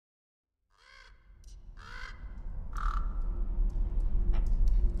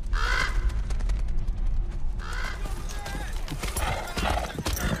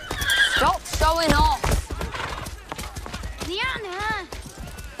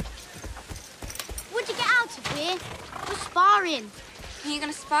here. We're sparring. Who are you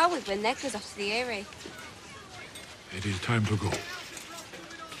going to spar with when Ned goes off to the Eyrie? It is time to go.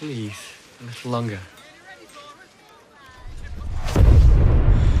 Please, a little longer.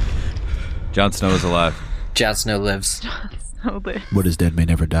 Jon Snow is alive. Jon Snow lives. What is dead may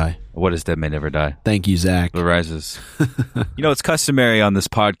never die. What is dead may never die. Thank you, Zach. The rises. It's customary on this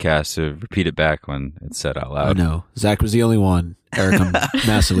podcast to repeat it back when it's said out loud. I know. Zach was the only one. Eric, I'm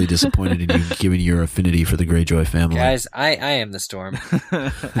massively disappointed in you, given your affinity for the Greyjoy family. Guys, I am the storm.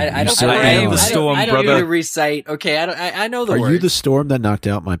 I am the storm, I don't brother. need to recite. Okay, I know the Are words. you the storm that knocked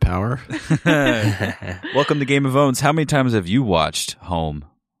out my power? Welcome to Game of Owns. How many times have you watched Home?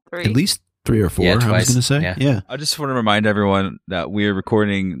 3. At least 3 or 4, Yeah, I was twice. going to say. Yeah. I just want to remind everyone that we're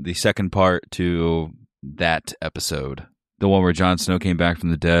recording the second part to that episode. The one where Jon Snow came back from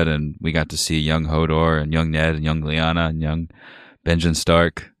the dead and we got to see young Hodor and young Ned and young Lyanna and young Benjen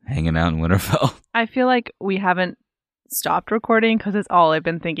Stark hanging out in Winterfell. I feel like we haven't stopped recording because it's all I've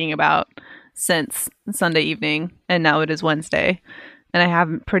been thinking about since Sunday evening, and now it is Wednesday, and I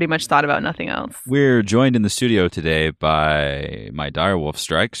haven't pretty much thought about nothing else. We're joined in the studio today by my direwolf,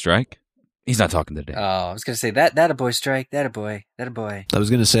 Strike. He's not talking today. Oh, I was going to say that a boy, Strike. That a boy. I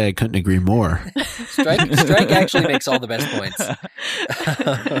was going to say I couldn't agree more. Strike actually makes all the best points.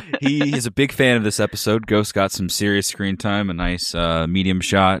 He is a big fan of this episode. Ghost got some serious screen time, a nice medium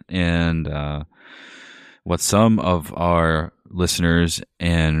shot, and what some of our listeners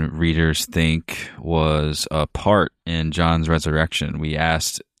and readers think was a part in Jon's resurrection. We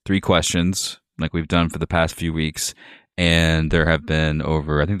asked 3 questions, like we've done for the past few weeks, and there have been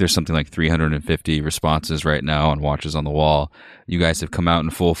I think there's something like 350 responses right now on Watches on the Wall. You guys have come out in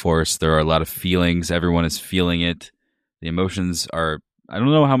full force. There are a lot of feelings. Everyone is feeling it. The emotions are, I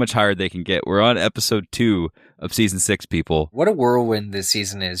don't know how much higher they can get. We're on episode 2 of season 6, people. What a whirlwind this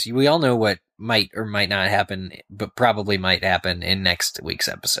season is. We all know what might or might not happen, but probably might happen in next week's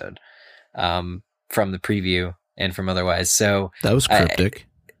episode, from the preview and from otherwise. So That was cryptic.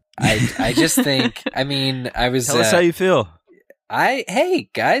 I just think, I was... Tell us how you feel. Hey,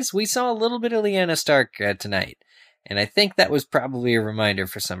 guys, we saw a little bit of Lyanna Stark tonight, and I think that was probably a reminder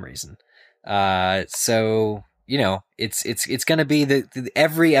for some reason. So, it's going to be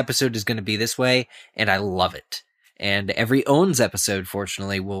every episode is going to be this way, and I love it. And every Owns episode,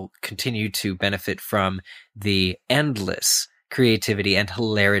 fortunately, will continue to benefit from the endless creativity and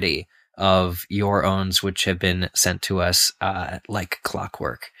hilarity of your Owns, which have been sent to us like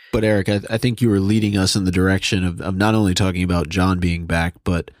clockwork. But Eric, I think you were leading us in the direction of not only talking about Jon being back,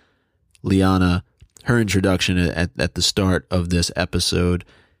 but Lyanna, her introduction at the start of this episode.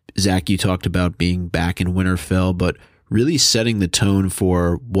 Zach, you talked about being back in Winterfell, but really setting the tone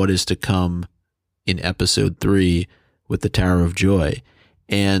for what is to come in episode 3 with the Tower of Joy.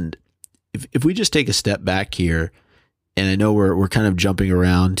 And if we just take a step back here, and I know we're kind of jumping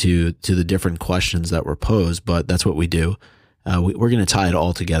around to the different questions that were posed, but that's what we do. We're going to tie it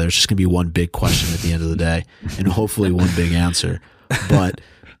all together. It's just going to be one big question at the end of the day, and hopefully one big answer. But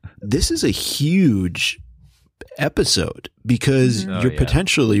this is a huge episode because you're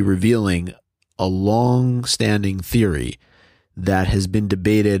potentially revealing a long-standing theory that has been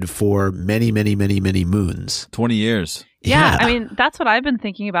debated for many, many, many, many moons. 20 years. Yeah, I mean, that's what I've been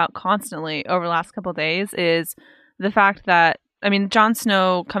thinking about constantly over the last couple of days is the fact that, Jon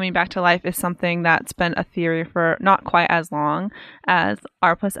Snow coming back to life is something that's been a theory for not quite as long as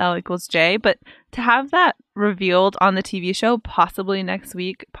R+L=J, but to have that revealed on the TV show, possibly next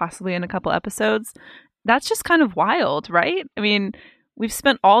week, possibly in a couple episodes, that's just kind of wild, right? We've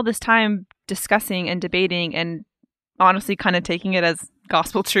spent all this time discussing and debating and honestly kind of taking it as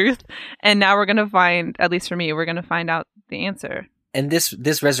gospel truth, and now we're going to find, at least for me, we're going to find out the answer. And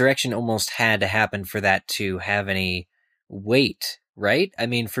this resurrection almost had to happen for that to have any weight, right?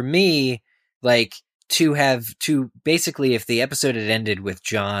 For me, to basically, if the episode had ended with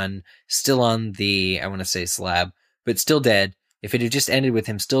Jon still on the, I want to say slab, but still dead, if it had just ended with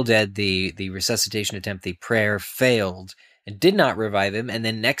him still dead, the resuscitation attempt, the prayer failed and did not revive him, and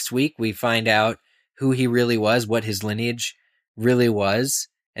then next week we find out who he really was, what his lineage really was,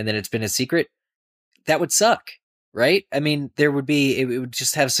 and then it's been a secret, that would suck, right? It would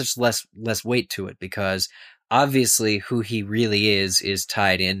just have such less weight to it, because obviously who he really is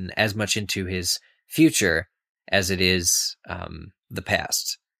tied in as much into his future as it is the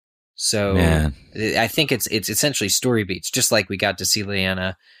past. So Man. I think it's essentially story beats, just like we got to see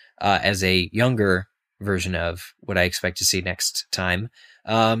Lyanna as a younger version of what I expect to see next time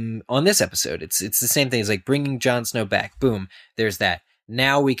on this episode. It's the same thing as like bringing Jon Snow back. Boom, there's that.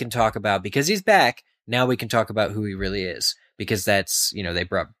 Now we can talk about, because he's back, now we can talk about who he really is, because that's, they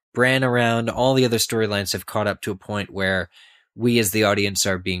brought Bran around, all the other storylines have caught up to a point where we as the audience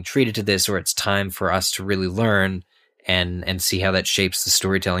are being treated to this, or it's time for us to really learn and see how that shapes the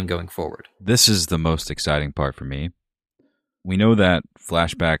storytelling going forward. This is the most exciting part for me. We know that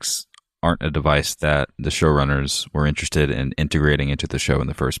flashbacks aren't a device that the showrunners were interested in integrating into the show in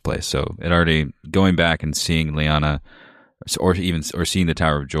the first place. So it already, going back and seeing Lyanna, or seeing the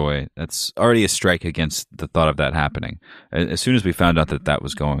Tower of Joy, that's already a strike against the thought of that happening. As soon as we found out that that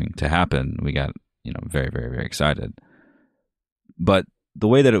was going to happen, we got, very, very, very excited. But the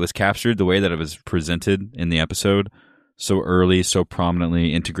way that it was captured, the way that it was presented in the episode, so early, so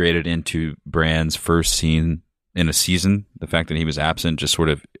prominently integrated into Bran's first scene in a season, the fact that he was absent, just sort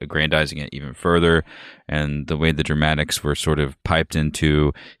of aggrandizing it even further, and the way the dramatics were sort of piped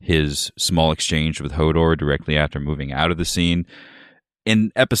into his small exchange with Hodor directly after moving out of the scene.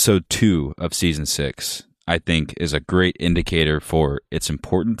 In episode 2 of season 6, I think is a great indicator for its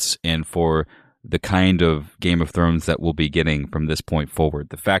importance and for the kind of Game of Thrones that we'll be getting from this point forward.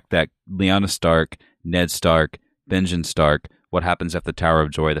 The fact that Lyanna Stark, Ned Stark, Benjen Stark, what happens at the Tower of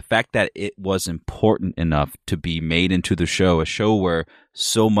Joy, the fact that it was important enough to be made into the show, a show where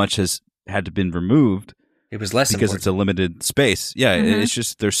so much has had to been removed. It was less because important. It's a limited space. Yeah, it's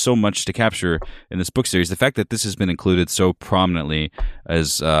just there's so much to capture in this book series. The fact that this has been included so prominently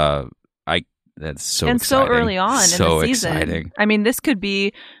as that's so and exciting. So early on in the season. Exciting. I mean,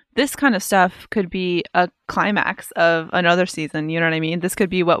 this kind of stuff could be a climax of another season. You know what I mean? This could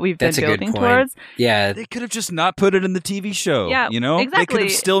be what we've been building towards. Yeah. They could have just not put it in the TV show. Yeah, They exactly. could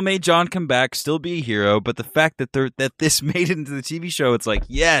have still made Jon come back, still be a hero. But the fact that this made it into the TV show, it's like,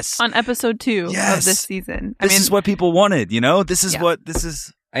 yes. On episode 2 of this season. This is what people wanted, This is what this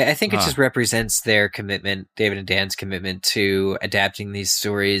is. I think it just represents their commitment, David and Dan's commitment to adapting these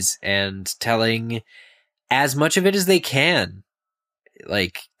stories and telling as much of it as they can.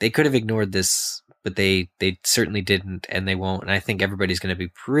 Like, they could have ignored this, but they certainly didn't, and they won't. And I think everybody's going to be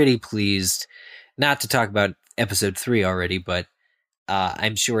pretty pleased. Not to talk about episode 3 already, but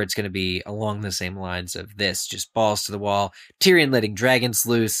I'm sure it's going to be along the same lines of this. Just balls to the wall. Tyrion letting dragons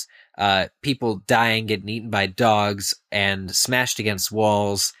loose. People dying, getting eaten by dogs, and smashed against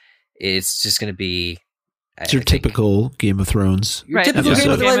walls. It's just going to be... It's your typical Game of Thrones. Your typical Game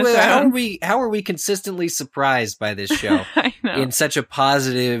of Thrones. How are we consistently surprised by this show I know. in such a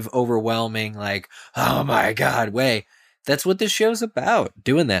positive, overwhelming, like, oh my God, way? That's what this show's about,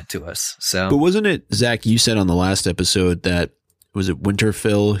 doing that to us. So, but wasn't it, Zach? You said on the last episode that was it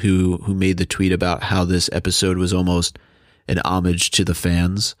Winterfell who made the tweet about how this episode was almost an homage to the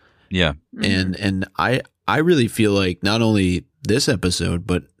fans. Yeah, and I really feel like not only this episode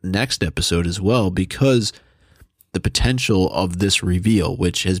but next episode as well, because the potential of this reveal,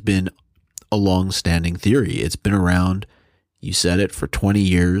 which has been a long-standing theory. It's been around, you said it, for 20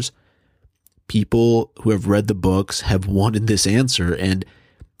 years. People who have read the books have wanted this answer, and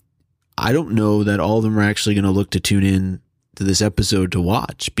I don't know that all of them are actually going to look to tune in to this episode to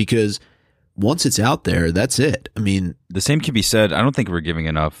watch, because once it's out there, that's it. I mean, the same can be said. I don't think we're giving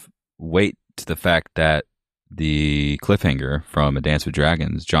enough weight to the fact that the cliffhanger from A Dance with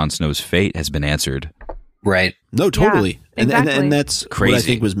Dragons, Jon Snow's fate, has been answered. Right. No, totally. Yeah, exactly. And that's crazy. What I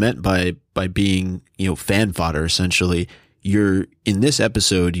think was meant by being, fan fodder, essentially. You're in this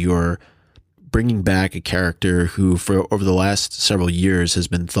episode, you're bringing back a character who for over the last several years has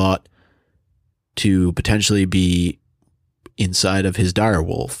been thought to potentially be inside of his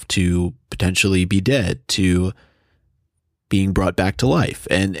direwolf, to potentially be dead, to being brought back to life.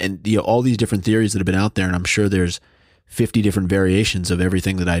 And all these different theories that have been out there, and I'm sure there's 50 different variations of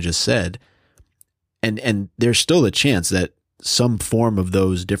everything that I just said. And there's still a chance that some form of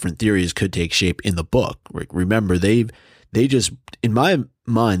those different theories could take shape in the book. Remember, they just, in my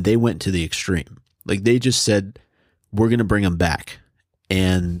mind, they went to the extreme. Like, they just said, we're going to bring him back.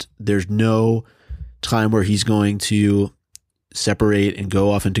 And there's no time where he's going to separate and go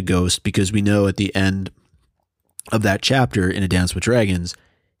off into Ghost, because we know at the end of that chapter in A Dance with Dragons,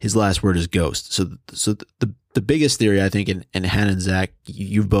 his last word is Ghost. So the biggest theory, I think, and Hannah and Zach,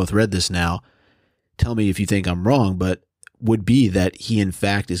 you've both read this now, tell me if you think I'm wrong, but would be that he in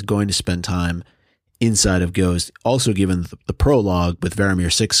fact is going to spend time inside of Ghost. Also, given the prologue with Varamir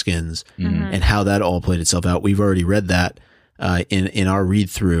Sixskins and how that all played itself out, we've already read that in our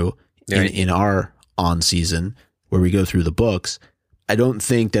read through in our on season where we go through the books. I don't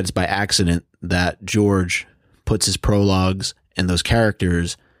think that it's by accident that George puts his prologues and those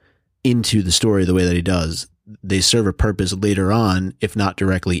characters into the story the way that he does. They serve a purpose later on, if not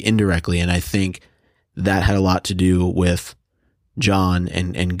directly, indirectly, and I think that had a lot to do with Jon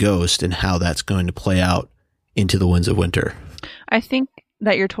and Ghost and how that's going to play out into the Winds of Winter. I think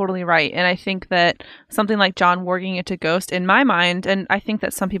that you're totally right. And I think that something like John warging it to Ghost, in my mind, and I think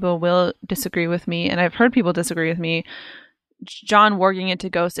that some people will disagree with me, and I've heard people disagree with me, John warging it to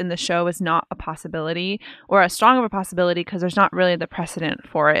Ghost in the show is not a possibility, or as strong of a possibility, because there's not really the precedent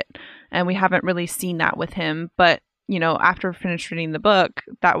for it. And we haven't really seen that with him. But, you know, after finished reading the book,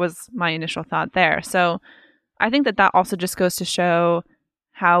 that was my initial thought there. So I think that also just goes to show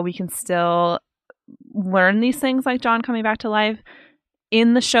how we can still learn these things like John coming back to life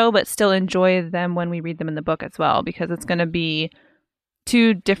in the show, but still enjoy them when we read them in the book as well, because it's going to be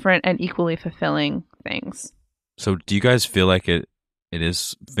two different and equally fulfilling things. So do you guys feel like it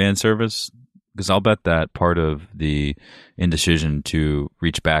is fan service? Because I'll bet that part of the indecision to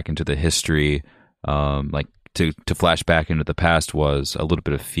reach back into the history, like to flash back into the past, was a little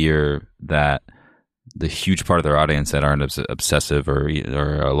bit of fear that the huge part of their audience that aren't obsessive, or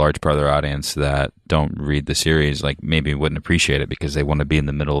a large part of their audience that don't read the series, like maybe wouldn't appreciate it because they want to be in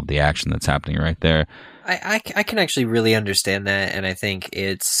the middle of the action that's happening right there. I can actually really understand that, and I think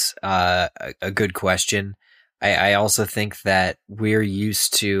it's a good question. I also think that we're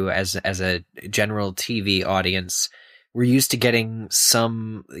used to, as a general TV audience, we're used to getting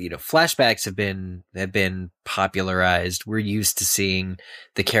some, flashbacks have been popularized. We're used to seeing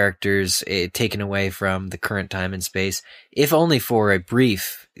the characters taken away from the current time and space, if only for a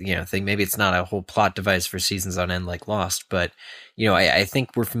brief, thing. Maybe it's not a whole plot device for seasons on end like Lost, but, I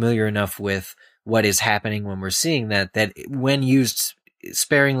think we're familiar enough with what is happening when we're seeing that when used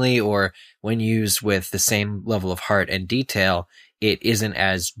sparingly, or when used with the same level of heart and detail, it isn't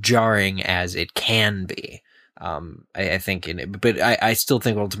as jarring as it can be. I think, but I still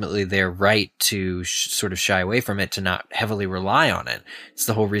think ultimately they're right to sort of shy away from it, to not heavily rely on it. It's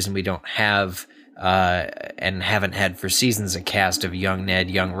the whole reason we don't have, and haven't had for seasons, a cast of young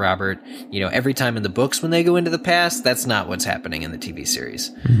Ned, young Robert. Every time in the books when they go into the past, that's not what's happening in the TV series.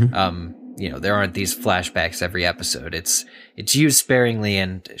 Mm-hmm. There aren't these flashbacks every episode. It's used sparingly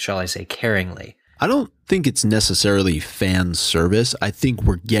and, shall I say, caringly. I don't think it's necessarily fan service. I think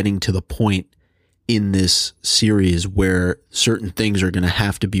we're getting to the point in this series where certain things are going to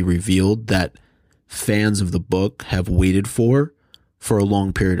have to be revealed that fans of the book have waited for a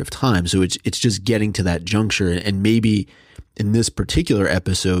long period of time. So it's just getting to that juncture. And maybe in this particular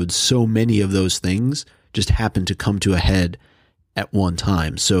episode, so many of those things just happen to come to a head at one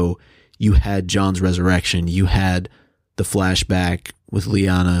time. So you had John's resurrection, you had the flashback with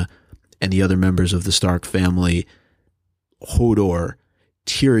Lyanna and the other members of the Stark family, Hodor,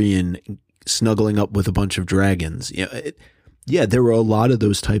 Tyrion snuggling up with a bunch of dragons. There were a lot of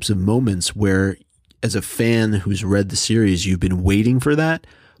those types of moments where, as a fan who's read the series, you've been waiting for that.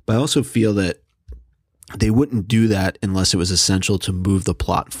 But I also feel that they wouldn't do that unless it was essential to move the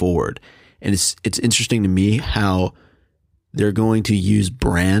plot forward. And it's interesting to me how they're going to use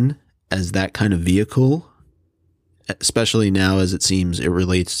Bran as that kind of vehicle, especially now as it seems it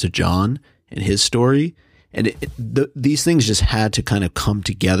relates to John and his story. And these things just had to kind of come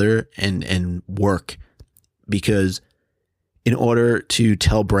together and work, because in order to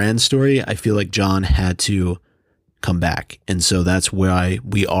tell Bran's story, I feel like John had to come back. And so that's why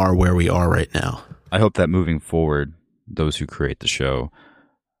we are where we are right now. I hope that moving forward, those who create the show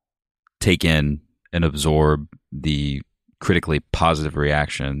take in and absorb the critically positive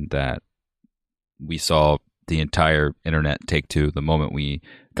reaction that we saw the entire internet take to the moment we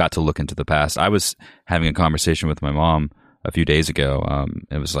got to look into the past. I was having a conversation with my mom a few days ago.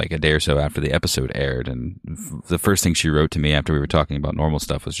 It was like a day or so after the episode aired, and the first thing she wrote to me after we were talking about normal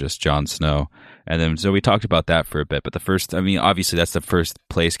stuff was just Jon Snow. And then so we talked about that for a bit, but obviously that's the first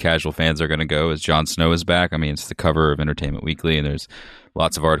place casual fans are going to go, is Jon Snow is back. I mean, it's the cover of Entertainment Weekly, and there's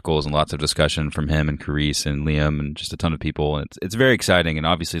lots of articles and lots of discussion from him and Carice and Liam and just a ton of people. And it's very exciting, and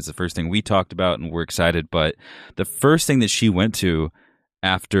obviously it's the first thing we talked about and we're excited. But the first thing that she went to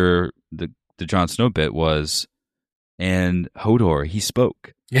after the Jon Snow bit was, and Hodor, he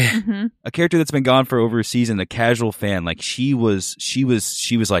spoke. Mm-hmm. A character that's been gone for over a season, a casual fan, like she was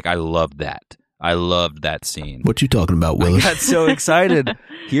like, I loved that. I loved that scene. What you talking about, Willis? I got so excited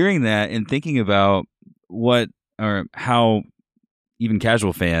hearing that and thinking about how even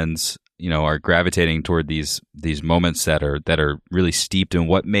casual fans, are gravitating toward these moments that are really steeped in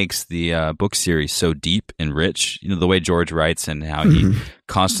what makes the book series so deep and rich. The way George writes and how he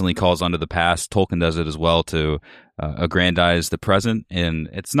constantly calls onto the past. Tolkien does it as well to aggrandize the present, and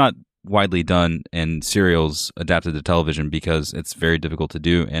it's not widely done in serials adapted to television because it's very difficult to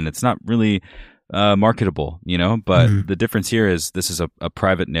do, and it's not really marketable. But the difference here is this is a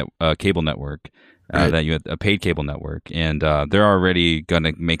private cable network. That you have a paid cable network, and they're already going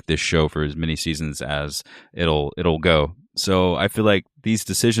to make this show for as many seasons as it'll go. So I feel like these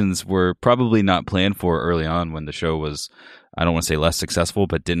decisions were probably not planned for early on when the show was, I don't want to say less successful,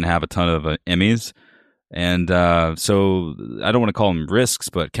 but didn't have a ton of Emmys. And so I don't want to call them risks,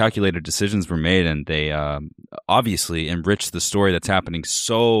 but calculated decisions were made, and they obviously enriched the story that's happening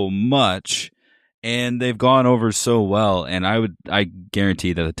so much, and they've gone over so well. And I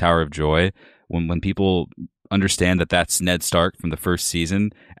guarantee that the Tower of Joy, when people understand that that's Ned Stark from the first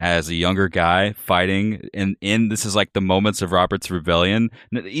season as a younger guy fighting, and this is like the moments of Robert's rebellion,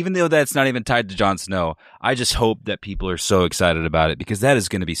 even though that's not even tied to Jon Snow. I just hope that people are so excited about it, because that is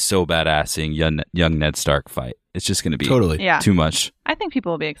going to be so badass seeing young Ned Stark fight. It's just going to be totally too much. I think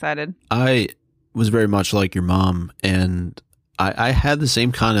people will be excited. I was very much like your mom, and I had the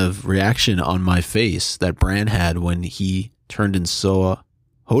same kind of reaction on my face that Bran had when he turned and saw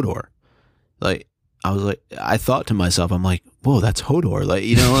Hodor. Like, I was like, I thought to myself, I'm like, whoa, that's Hodor. Like,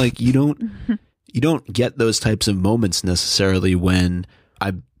 like you don't get those types of moments necessarily when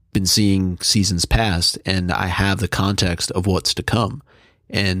I've been seeing seasons past and I have the context of what's to come.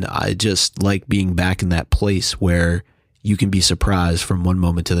 And I just like being back in that place where you can be surprised from one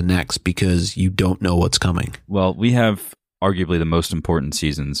moment to the next because you don't know what's coming. Well, we have arguably the most important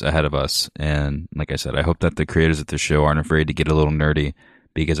seasons ahead of us. And like I said, I hope that the creators of the show aren't afraid to get a little nerdy,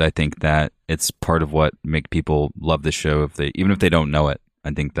 because I think that it's part of what make people love the show, even if they don't know it.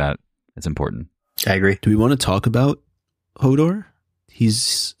 I think that it's important. I agree. Do we want to talk about Hodor?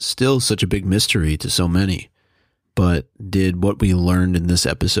 He's still such a big mystery to so many. But did what we learned in this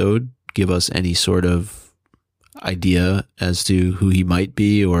episode give us any sort of idea as to who he might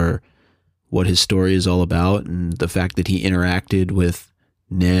be or what his story is all about, and the fact that he interacted with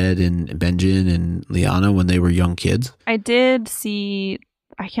Ned and Benjen and Lyanna when they were young kids? I did see,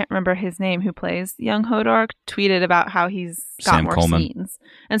 I can't remember his name, who plays young Hodor, tweeted about how he's got Sam more Coleman. scenes.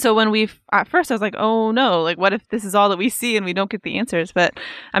 And so when at first I was like, oh no, like what if this is all that we see and we don't get the answers? But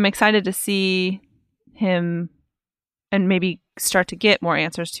I'm excited to see him and maybe start to get more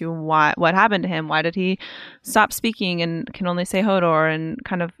answers to what happened to him. Why did he stop speaking and can only say Hodor, and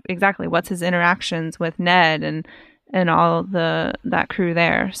kind of exactly what's his interactions with Ned and all that crew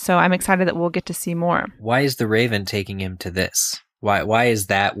there. So I'm excited that we'll get to see more. Why is the Raven taking him to this? Why is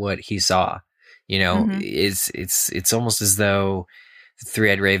that what he saw? It's almost as though the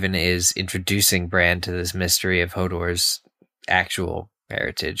Three-Eyed Raven is introducing Bran to this mystery of Hodor's actual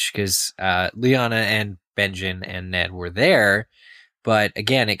heritage, because Lyanna and Benjen and Ned were there, but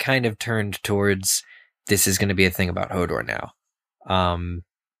again, it kind of turned towards this is going to be a thing about Hodor now.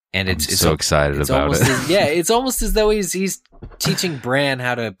 And it's so excited about it. It's almost as though he's teaching Bran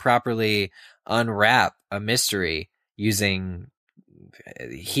how to properly unwrap a mystery using.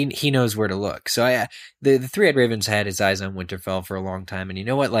 He knows where to look. So the Three-Eyed Raven's had his eyes on Winterfell for a long time, and you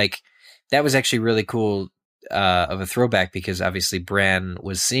know what? Like, that was actually really cool of a throwback, because obviously Bran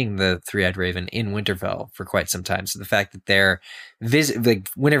was seeing the Three-Eyed Raven in Winterfell for quite some time. So the fact that they're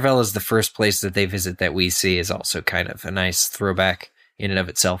Winterfell is the first place that they visit that we see is also kind of a nice throwback in and of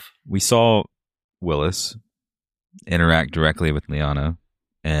itself. We saw Willis interact directly with Lyanna,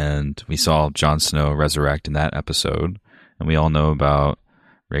 and we saw Jon Snow resurrect in that episode. And we all know about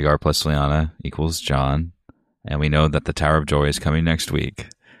Rhaegar plus Lyanna equals Jon, and we know that the Tower of Joy is coming next week.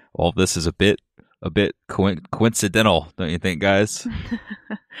 All of this is a bit coincidental, don't you think, guys?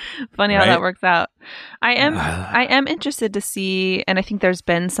 Funny Right? how that works out. I am interested to see, and I think there's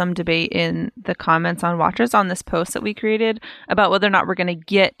been some debate in the comments on Watchers on this post that we created about whether or not we're going to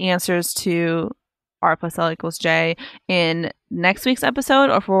get answers to R plus L equals J in next week's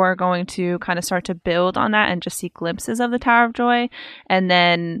episode, or if we're going to kind of start to build on that and just see glimpses of the Tower of Joy and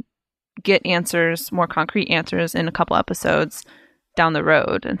then get answers, more concrete answers, in a couple episodes down the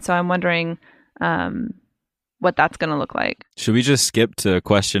road. And so I'm wondering what that's going to look like. Should we just skip to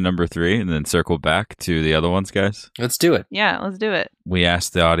question number 3 and then circle back to the other ones, guys? Let's do it. Yeah, let's do it. We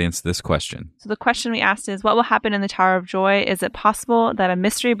asked the audience this question. So the question we asked is, what will happen in the Tower of Joy? Is it possible that a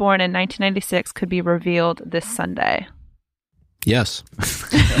mystery born in 1996 could be revealed this Sunday? Yes.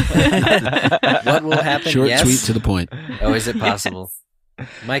 What will happen? Short, Yes. sweet, to the point. Oh, is it possible?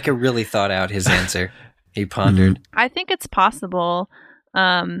 Micah really thought out his answer. He pondered. I think it's possible.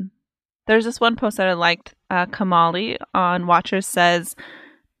 There's this one post that I liked. Kamali on Watchers says,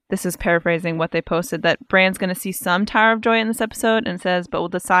 this is paraphrasing what they posted, that Bran's going to see some Tower of Joy in this episode, and says, but will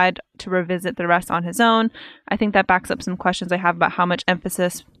decide to revisit the rest on his own. I think that backs up some questions I have about how much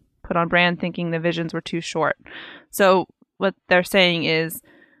emphasis put on Bran thinking the visions were too short. So what they're saying is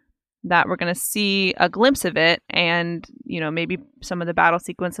that we're going to see a glimpse of it, and maybe some of the battle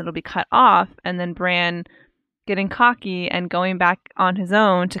sequence it'll be cut off, and then Bran getting cocky and going back on his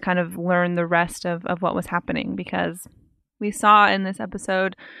own to kind of learn the rest of what was happening, because we saw in this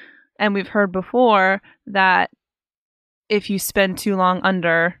episode, and we've heard before, that if you spend too long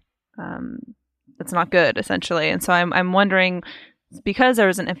under, that's not good, essentially. And so I'm wondering, because there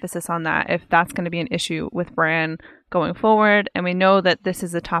was an emphasis on that, if that's going to be an issue with Bran going forward. And we know that this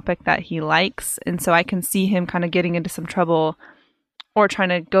is a topic that he likes, and so I can see him kind of getting into some trouble, or trying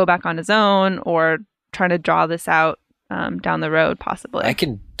to go back on his own, or trying to draw this out down the road, possibly. I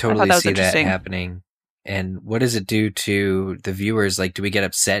can totally see that happening. And what does it do to the viewers? Like, do we get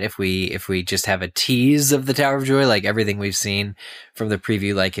upset if we just have a tease of the Tower of Joy, like everything we've seen from the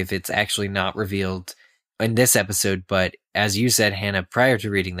preview, like if it's actually not revealed in this episode? But as you said, Hannah, prior to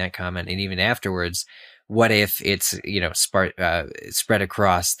reading that comment, and even afterwards, what if it's, spread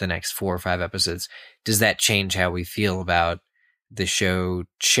across the next 4 or 5 episodes? Does that change how we feel about the show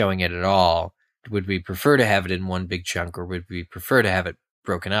showing it at all? Would we prefer to have it in one big chunk, or would we prefer to have it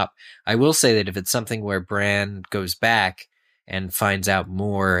broken up? I will say that if it's something where Bran goes back and finds out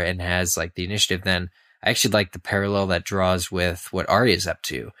more and has like the initiative, then I actually like the parallel that draws with what Arya's up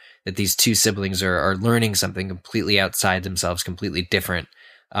to, that these two siblings are learning something completely outside themselves, completely different,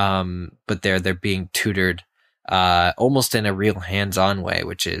 but they're being tutored almost in a real hands-on way,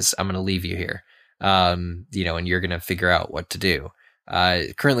 which is, I'm going to leave you here, and you're going to figure out what to do.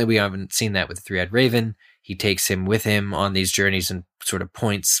 Currently we haven't seen that with the Three-Eyed Raven. He takes him with him on these journeys and sort of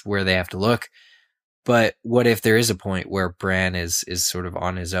points where they have to look. But what if there is a point where Bran is sort of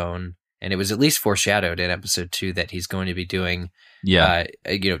on his own? And it was at least foreshadowed in episode 2 that he's going to be doing,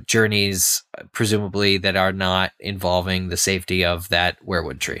 journeys, presumably that are not involving the safety of that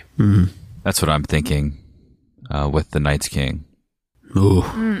weirwood tree. Mm-hmm. That's what I'm thinking with the Night's King. Ooh.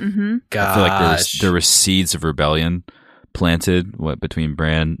 Mm-hmm. I feel like there were seeds of rebellion planted between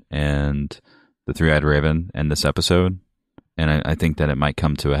Bran and the Three-Eyed Raven and this episode, and I think that it might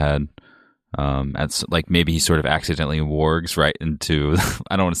come to a head. Like maybe he sort of accidentally wargs right into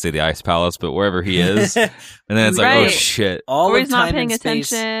I don't want to say the Ice Palace, but wherever he is, and then it's like, oh shit! All or of he's not time paying and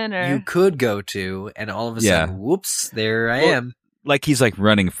space attention, or you could go to, and all of a sudden, whoops, there I am. Like he's like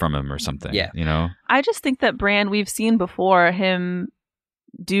running from him or something. Yeah, I just think that Bran, we've seen before him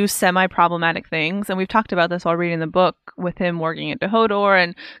do semi-problematic things, and we've talked about this while reading the book, with him working into Hodor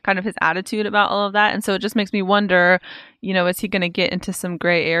and kind of his attitude about all of that. And so it just makes me wonder, is he going to get into some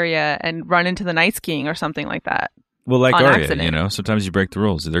gray area and run into the Night's King or something like that? Well, like on Arya, accident. Sometimes you break the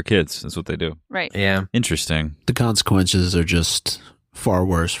rules. They're kids. That's what they do. Right. Yeah. Interesting. The consequences are just far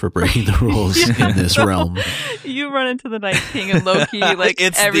worse for breaking the rules in this realm. You run into the Night King and Loki, like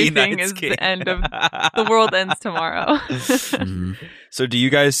everything is King. The end of the world ends tomorrow. Mm-hmm. So do you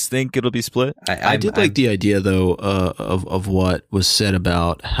guys think it'll be split? I did like the idea, though, of what was said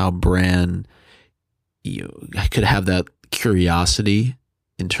about how Bran could have that curiosity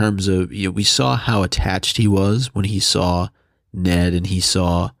in terms of, we saw how attached he was when he saw Ned and he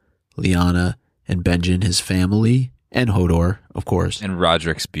saw Lyanna and Benjen, his family, and Hodor, of course. And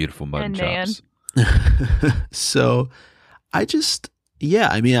Roderick's beautiful mutton chops. So I do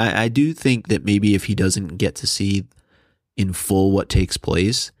think that maybe if he doesn't get to see in full what takes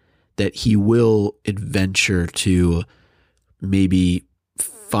place, that he will adventure to maybe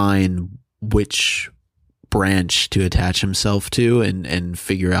find which branch to attach himself to and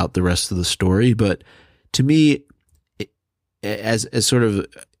figure out the rest of the story. But to me, as sort of,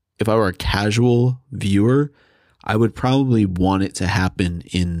 if I were a casual viewer, I would probably want it to happen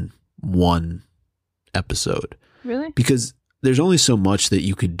in one episode. Really? Because there's only so much that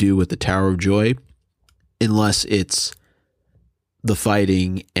you could do with the Tower of Joy unless it's the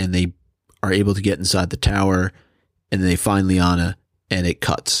fighting and they are able to get inside the tower and they find Lyanna and it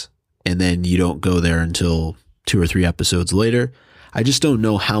cuts. And then you don't go there until 2 or 3 episodes later. I just don't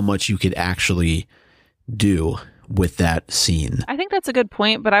know how much you could actually do with that scene. I think that's a good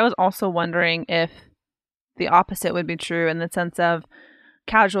point, but I was also wondering if the opposite would be true, in the sense of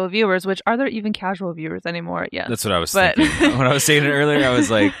casual viewers, which are there even casual viewers anymore? Yes. That's what I was thinking. When I was saying it earlier, I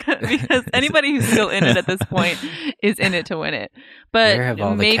was like... because anybody who's still in it at this point is in it to win it. But where have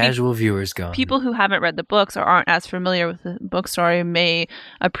all the casual viewers gone? People who haven't read the books or aren't as familiar with the book story may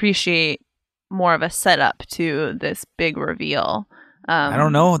appreciate more of a setup to this big reveal. I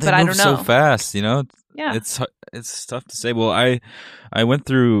don't know. They move so fast, Yeah. It's tough to say. Well, I went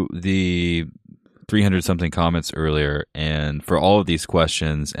through the 300 something comments earlier, and for all of these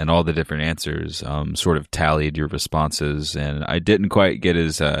questions and all the different answers, sort of tallied your responses, and I didn't quite get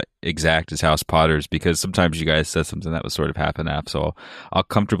as exact as House Potters, because sometimes you guys said something that was sort of half and half. So I'll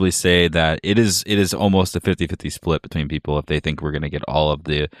comfortably say that it is almost a 50-50 split between people if they think we're going to get all of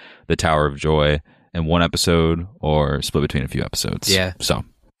the Tower of Joy in one episode or split between a few episodes. Yeah. So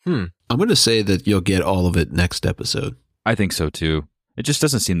I'm going to say that you'll get all of it next episode. I think so too. It just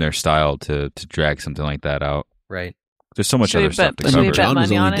doesn't seem their style to drag something like that out. Right. There's so much Should we other stuff bet- to should we cover. bet John was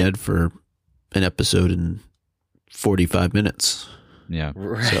money on only it? dead for an episode and 45 minutes. Yeah.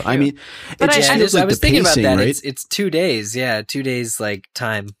 Right. So I mean, But it I- just I feels I like was the thinking pacing, about that. right? It's 2 days. Yeah, 2 days like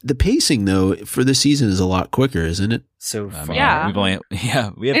time The pacing though for this season is a lot quicker, isn't it? so I far. mean,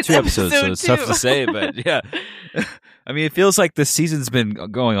 Yeah. we have It's 2 episodes, so episode it's tough 2. to say, but yeah. I mean, it feels like this season's been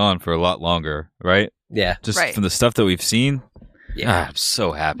going on for a lot longer, right? Yeah. Just Right. from the stuff that we've seen. Yeah. I'm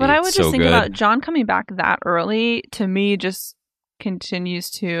so happy. But I would It's just so think good. about John coming back that early, to me, just continues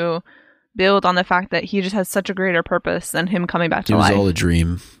to build on the fact that he just has such a greater purpose than him coming back It to was life. all a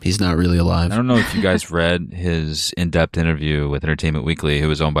dream. He's not really I alive. don't know if you guys read his in-depth interview with Entertainment Weekly, who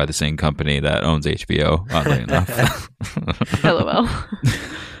is owned by the same company that owns HBO, oddly enough. LOL.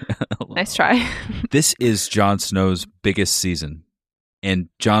 Nice try. This is Jon Snow's biggest season, and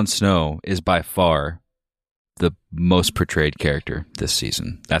Jon Snow is by far the most portrayed character this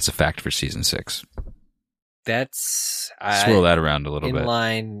season. That's a fact for season 6. That's Swirl that around a little in bit.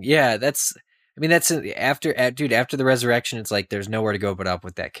 line. Yeah, that's. I mean, that's after the resurrection. It's like there's nowhere to go but up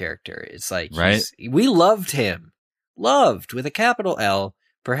with that character. It's like Right. we loved him, loved with a capital L,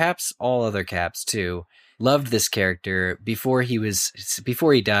 perhaps all other caps too. Loved this character before he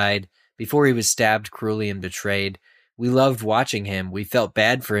died, before he was stabbed cruelly and betrayed. We loved watching him. We felt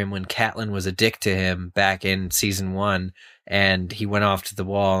bad for him when Catelyn was a dick to him back in season 1, and he went off to the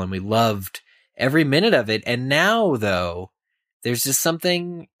wall, and we loved every minute of it. And now, though, there's just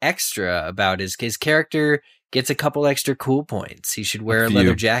something extra about his character gets a couple extra cool points. He should wear a few.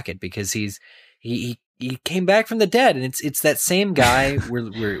 leather jacket because he came back from the dead, and it's that same guy.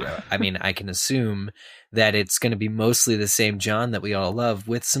 I mean, I can assume that it's going to be mostly the same John that we all love,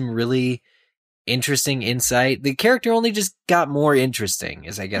 with some really interesting insight. The character only just got more interesting,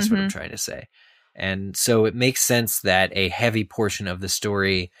 is I guess what I'm trying to say. And so it makes sense that a heavy portion of the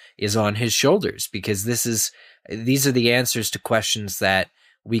story is on his shoulders, because these are the answers to questions that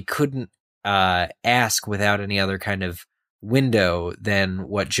we couldn't ask without any other kind of window than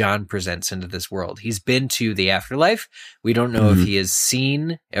what John presents into this world. He's been to the afterlife. We don't know if he has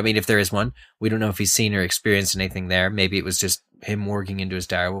seen, I mean, if there is one, we don't know if he's seen or experienced anything there. Maybe it was just him working into his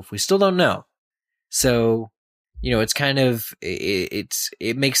direwolf. We still don't know. So, it's kind of,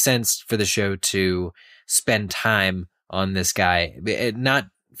 it makes sense for the show to spend time on this guy, not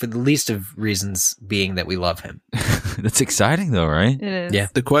for the least of reasons being that we love him. That's exciting, though, right? It is. Yeah.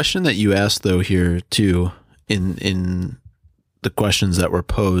 The question that you asked, though, here too, in the questions that were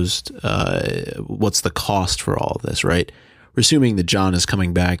posed, what's the cost for all of this, right? We're assuming that John is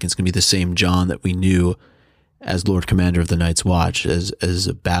coming back. It's going to be the same John that we knew as Lord Commander of the Night's Watch, as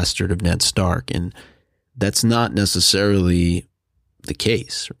a bastard of Ned Stark. And that's not necessarily the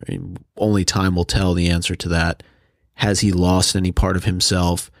case. Right? Only time will tell the answer to that. Has he lost any part of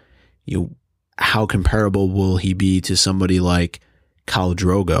himself? How comparable will he be to somebody like Khal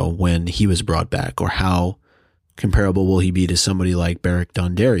Drogo when he was brought back? Or how comparable will he be to somebody like Beric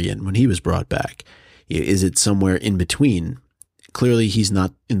Dondarrion when he was brought back? Is it somewhere in between? Clearly, he's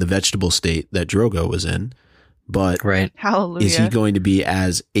not in the vegetable state that Drogo was in, but Right. Hallelujah. is he going to be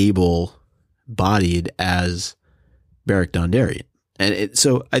as able-bodied as Beric Dondarrion? And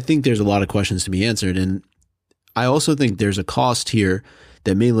so I think there's a lot of questions to be answered, and I also think there's a cost here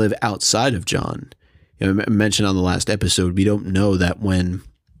that may live outside of John. I mentioned on the last episode, we don't know that when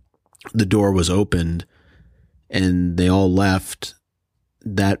the door was opened and they all left,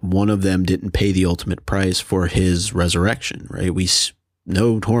 that one of them didn't pay the ultimate price for his resurrection, right? We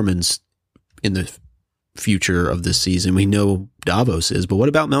know Tormund's in the future of this season. We know Davos is, but what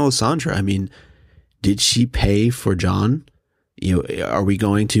about Melisandre? I mean, did she pay for John? Are we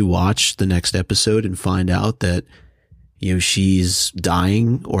going to watch the next episode and find out that, she's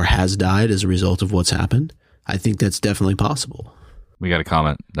dying or has died as a result of what's happened? I think that's definitely possible. We got a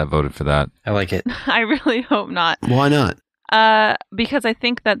comment that voted for that. I like it. I really hope not. Why not? Because I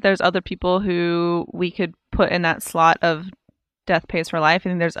think that there's other people who we could put in that slot of death pays for life. I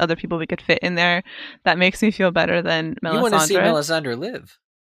think there's other people we could fit in there that makes me feel better than Melisandre. You want to see Melisandre live.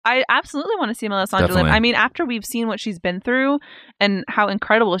 I absolutely want to see Melisandre Definitely. live. I mean, after we've seen what she's been through and how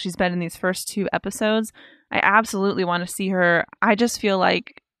incredible she's been in these first 2 episodes, I absolutely want to see her. I just feel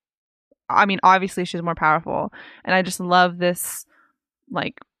like, I mean, obviously she's more powerful, and I just love this,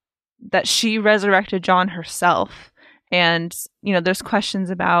 like, that she resurrected John herself. And, there's questions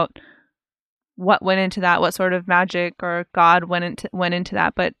about what went into that, what sort of magic or God went into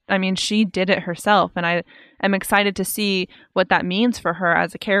that. But I mean, she did it herself, and I am excited to see what that means for her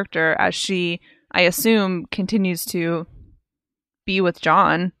as a character, as she, I assume, continues to be with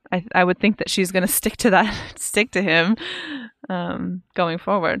John. I would think that she's going to stick to him going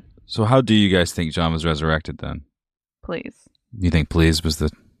forward. So how do you guys think Jon was resurrected then? Please. You think please was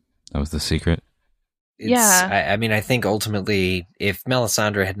the secret? Yeah. I mean, I think ultimately, if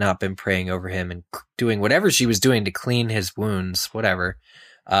Melisandre had not been praying over him and doing whatever she was doing to clean his wounds, whatever,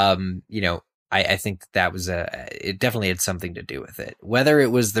 I think that was it definitely had something to do with it. Whether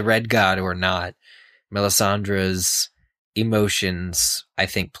it was the Red God or not, Melisandre's emotions, I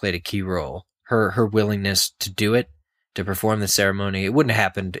think, played a key role. Her willingness to do it, to perform the ceremony, it wouldn't have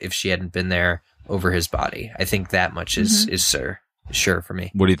happened if she hadn't been there over his body. I think that much is sure for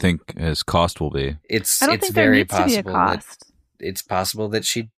me. What do you think his cost will be? I don't think there needs to be a cost. It's possible that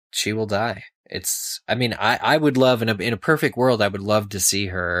she will die. I would love, in a perfect world, I would love to see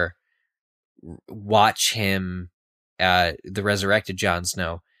her watch him, the resurrected Jon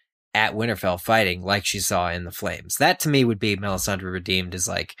Snow, at Winterfell fighting like she saw in the flames. That to me would be Melisandre redeemed, is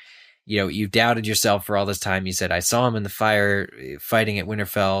like, you doubted yourself for all this time. You said, I saw him in the fire fighting at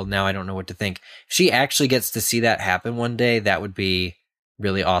Winterfell. Now I don't know what to think. If she actually gets to see that happen one day, that would be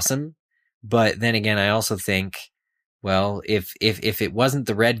really awesome. But then again, I also think, well, if it wasn't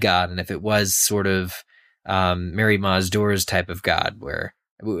the Red God, and if it was sort of Mary Mazdor's type of God, where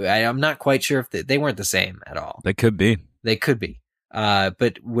I'm not quite sure if they weren't the same at all. They could be.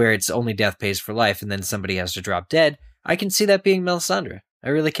 But where it's only death pays for life, and then somebody has to drop dead, I can see that being Melisandre. I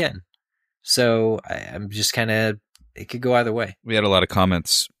really can. So I'm just kind of, it could go either way. We had a lot of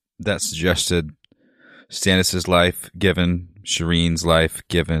comments that suggested Stannis' life given, Shireen's life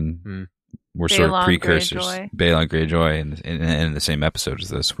given, were sort of precursors. Balon Greyjoy in the same episode as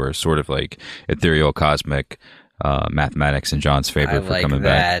this were sort of like ethereal, cosmic mathematics in Jon's favor for coming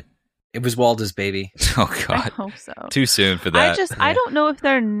back. It was Walda's baby. Oh, God. I hope so. Too soon for that. I don't know if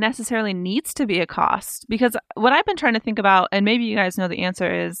there necessarily needs to be a cost, because what I've been trying to think about, and maybe you guys know the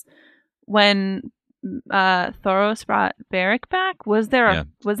answer, is when Thoros brought Beric back, was there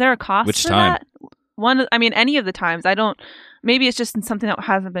a cost Which for time? that? Any of the times. Maybe it's just something that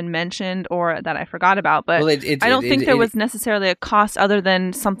hasn't been mentioned or that I forgot about, but I don't think there was necessarily a cost other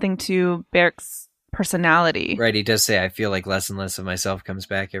than something to Beric's personality. Right, he does say, I feel like less and less of myself comes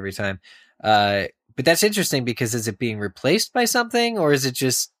back every time. But that's interesting, because is it being replaced by something, or is it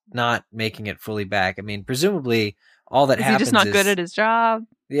just not making it fully back? I mean, presumably all that happens is... Is he just not good at his job?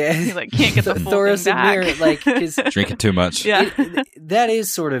 Yeah. He can't get the full Thoros thing back. and Mir, 'cause drinking too much. Yeah. That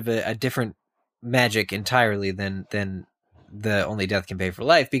is sort of a different magic entirely than the only death can pay for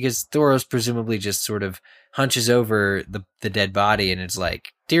life, because Thoros presumably just sort of hunches over the dead body and it's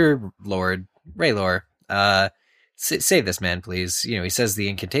like, dear Lord, Raelor, save this man, please. He says the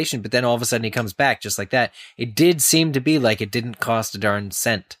incantation, but then all of a sudden he comes back just like that. It did seem to be like it didn't cost a darn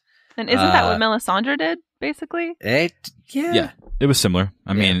cent. And isn't that what Melisandre did, basically? Yeah. It was similar.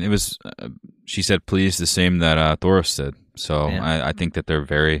 I mean, it was, she said, please, the same that Thoros did. So I think that they're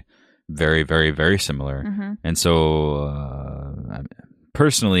very, very, very, very similar. Mm-hmm. And so,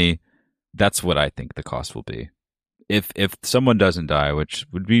 personally, that's what I think the cost will be. If someone doesn't die, which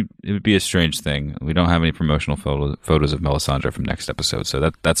would be a strange thing. We don't have any promotional photos of Melisandre from next episode,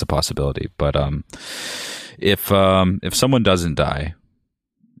 so that's a possibility. But if someone doesn't die,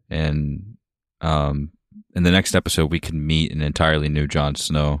 and in the next episode we can meet an entirely new Jon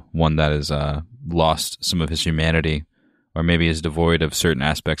Snow, one that has lost some of his humanity, or maybe is devoid of certain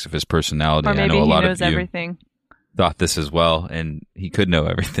aspects of his personality. Or maybe I know a lot he knows of you everything. Thought this as well, and he could know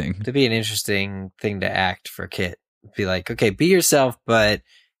everything. It'd be an interesting thing to act for Kit. Be like, okay, be yourself, but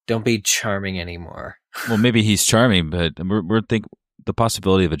don't be charming anymore. Well, maybe he's charming, but we're thinking the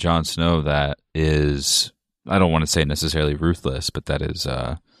possibility of a Jon Snow that is, I don't want to say necessarily ruthless, but that is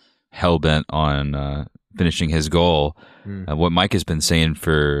hell-bent on finishing his goal. What Mike has been saying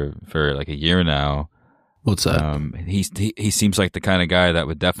for like a year now. What's that? He seems like the kind of guy that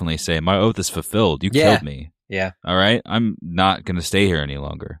would definitely say, my oath is fulfilled. You killed me. Yeah. All right? I'm not going to stay here any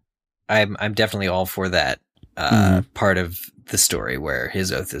longer. I'm definitely all for that. Part of the story where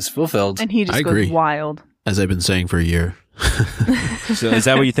his oath is fulfilled. And he just goes wild. As I've been saying for a year. So is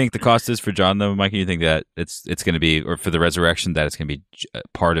that what you think the cost is for Jon, though, Mikey? You think that it's going to be, or for the resurrection, that it's going to be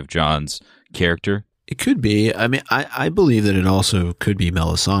part of Jon's character? It could be. I mean, I believe that it also could be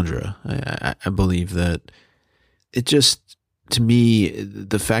Melisandre. I believe that it just, to me,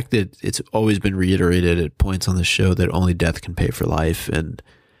 the fact that it's always been reiterated at points on the show that only death can pay for life, and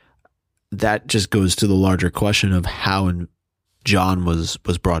that just goes to the larger question of how Jon was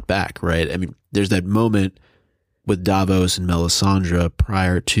brought back, right? I mean, there's that moment with Davos and Melisandre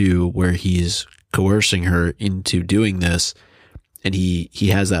prior to where he's coercing her into doing this, and he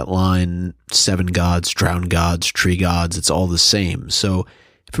has that line, 7 gods, drowned gods, tree gods, it's all the same. So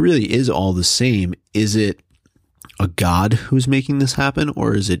if it really is all the same, is it a god who's making this happen,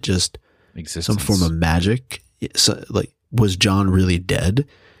 or is it just Existence. some form of magic? So, like, was John really dead?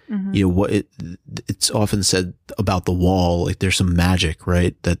 Mhm. You know, it's often said about the wall, like there's some magic,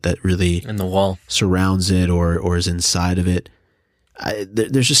 right? That really In the wall. surrounds it or is inside of it.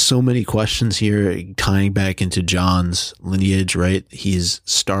 There's just so many questions here tying back into Jon's lineage, right? He's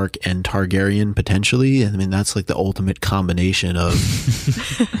Stark and Targaryen potentially. I mean, that's like the ultimate combination of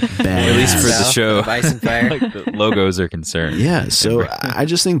bad. At least for the South show. of Ice and Fire. Like the logos are concerned. Yeah, so I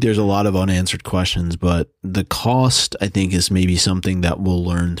just think there's a lot of unanswered questions, but the cost, I think, is maybe something that we'll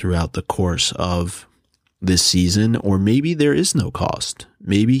learn throughout the course of this season, or maybe there is no cost.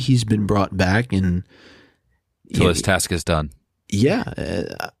 Maybe he's been brought back and Till his task is done. yeah,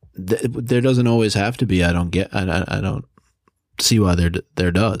 there doesn't always have to be. I don't see why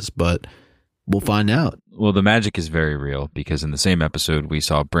there does, but we'll find out. Well, the magic is very real because in the same episode, we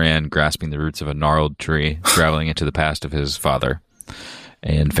saw Bran grasping the roots of a gnarled tree, traveling into the past of his father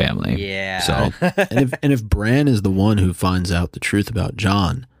and family. Yeah. So, and if Bran is the one who finds out the truth about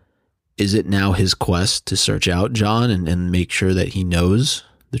Jon, is it now his quest to search out Jon and make sure that he knows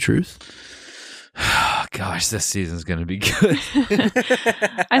the truth? gosh, this season's going to be good.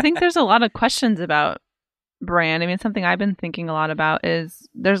 I think there's a lot of questions about Bran. I mean, something I've been thinking a lot about is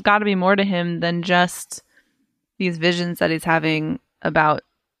there's got to be more to him than just these visions that he's having about,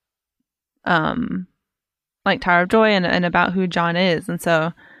 like Tower of Joy and about who Jon is. And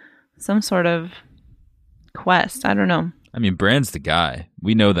so some sort of quest. I don't know. I mean, Bran's the guy.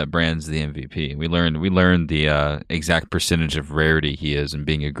 We know that Bran's the MVP. We learned the exact percentage of rarity he is in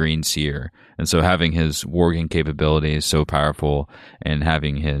being a green seer, and so having his warging capability is so powerful, and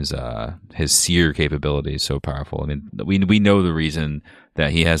having his seer capability is so powerful. I mean, we know the reason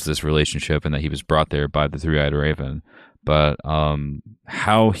that he has this relationship and that he was brought there by the Three-Eyed Raven, but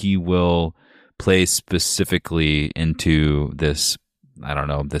how he will play specifically into this. I don't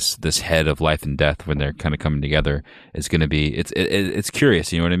know, this head of life and death when they're kind of coming together is going to be, it's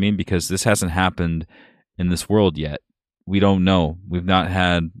curious, you know what I mean? Because this hasn't happened in this world yet. We don't know. We've not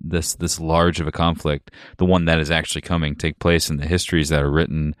had this large of a conflict, the one that is actually coming, take place in the histories that are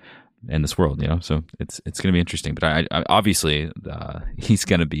written in this world, you know? So it's going to be interesting. But I obviously, he's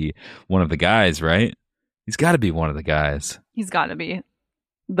going to be one of the guys, right? He's got to be one of the guys. He's got to be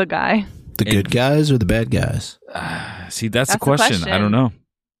the guy. The good guys or the bad guys? See, that's the question. I don't know.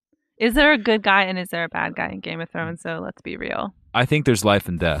 Is there a good guy and is there a bad guy in Game of Thrones? So let's be real. I think there's life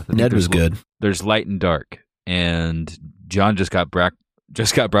and death. Ned was good. There's light and dark, and Jon just got brought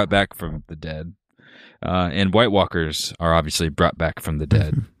back from the dead. And White Walkers are obviously brought back from the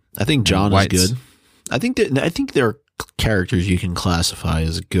dead. I think Jon is Whites. good. I think there are characters you can classify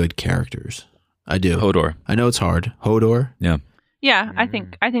as good characters. I do. Hodor. I know it's hard. Hodor. Yeah. Yeah, I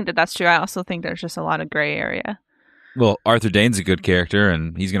think that's true. I also think there's just a lot of gray area. Well, Arthur Dayne's a good character,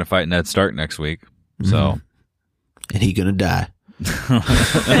 and he's going to fight Ned Stark next week. So, And he gonna die.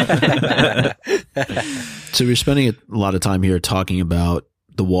 So we're spending a lot of time here talking about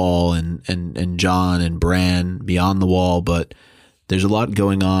the wall and Jon and Bran beyond the wall, but there's a lot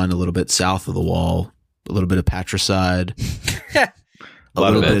going on a little bit south of the wall, a little bit of patricide, A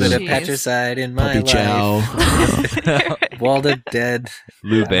little bit of Jeez. patricide in my puppy chow. life. Walda dead.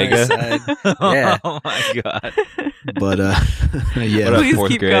 Lou Bega. Yeah. Oh my god. But yeah, What up, Please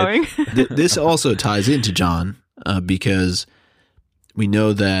fourth keep grade? going. This also ties into Jon because we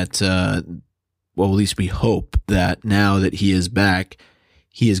know that, well, at least we hope that now that he is back,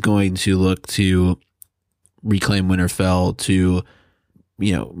 he is going to look to reclaim Winterfell to,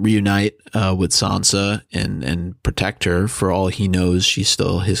 reunite with Sansa and protect her. For all he knows, she's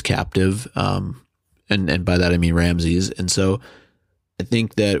still his captive, and by that I mean Ramses. And so I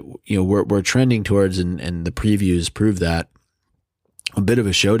think that we're trending towards, and the previews prove that, a bit of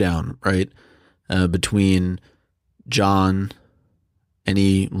a showdown, right, between Jon,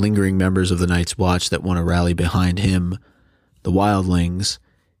 any lingering members of the Night's Watch that want to rally behind him, the Wildlings,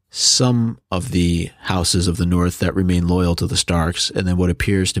 some of the houses of the North that remain loyal to the Starks, and then what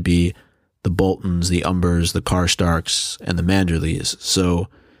appears to be the Boltons, the Umbers, the Karstarks, and the Manderleys. So,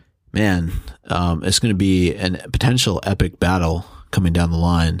 man, it's going to be a potential epic battle coming down the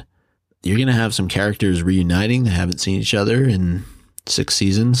line. You're going to have some characters reuniting that haven't seen each other in 6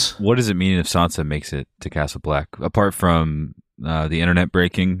 seasons. What does it mean if Sansa makes it to Castle Black? Apart from the internet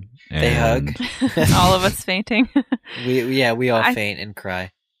breaking, and They hug. All of us fainting. We all faint and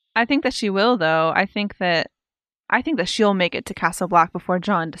cry. I think that she will, though. I think that she'll make it to Castle Black before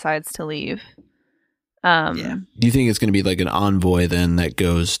Jon decides to leave. Yeah. Do you think it's going to be like an envoy then that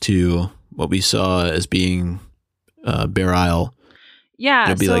goes to what we saw as being Bear Isle? Yeah.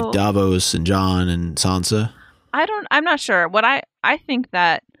 It'll be so like Davos and Jon and Sansa. I'm not sure. What I think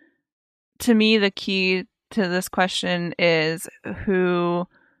that, to me, the key to this question is who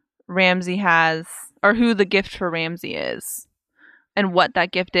Ramsay has, or who the gift for Ramsay is, and what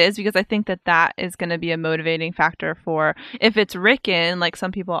that gift is, because I think that is going to be a motivating factor for, if it's Rickon, like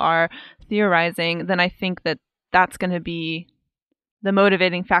some people are theorizing, then I think that's going to be the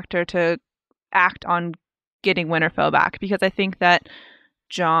motivating factor to act on getting Winterfell back, because I think that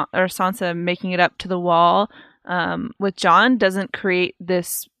Jon or Sansa making it up to the wall with Jon doesn't create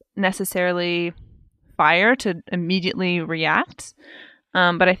this necessarily fire to immediately react,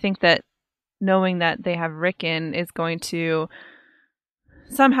 but I think that knowing that they have Rickon is going to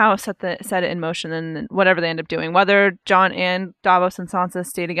somehow set it in motion, and whatever they end up doing, whether Jon and Davos and Sansa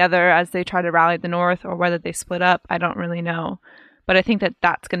stay together as they try to rally the North, or whether they split up, I don't really know. But I think that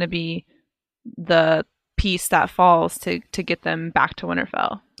that's going to be the piece that falls to get them back to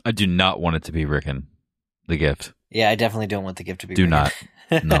Winterfell. I do not want it to be Rickon, the gift. Yeah, I definitely don't want the gift to be Do Rickon. not.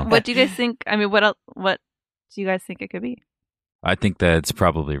 No. What do you guys think? I mean, what do you guys think it could be? I think that it's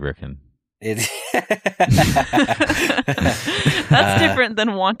probably Rickon. That's different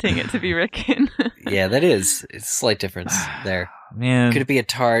than wanting it to be Rickon. Yeah, that is. It's a slight difference there. Man, Could it be a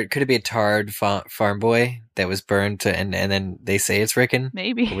tarred farm boy that was burned and then they say it's Rickon?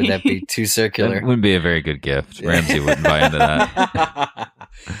 Maybe. Or would that be too circular? that wouldn't be a very good gift. Ramsay wouldn't buy into that.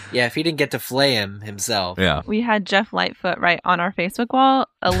 Yeah, if he didn't get to flay him himself. Yeah. We had Jeff Lightfoot write on our Facebook wall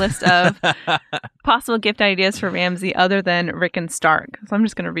a list of possible gift ideas for Ramsay other than Rickon Stark. So I'm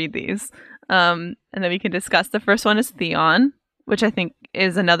just going to read these. And then we can discuss. The first one is Theon, which I think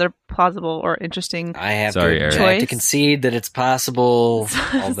is another plausible or interesting I have Eric. to concede that it's possible.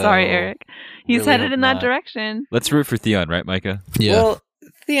 Sorry, Eric. He's really headed hope in that not. direction. Let's root for Theon, right, Micah? Yeah. Well,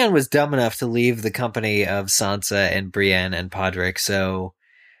 Theon was dumb enough to leave the company of Sansa and Brienne and Podrick, so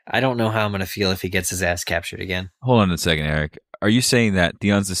I don't know how I'm going to feel if he gets his ass captured again. Hold on a second, Eric. Are you saying that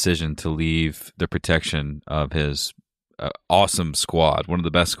Theon's decision to leave the protection of his awesome squad, one of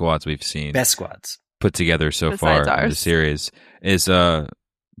the best squads we've seen, Best squads. put together so Besides far in the ours. series, is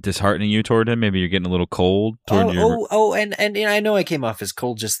disheartening you toward him? Maybe you're getting a little cold toward And I know I came off as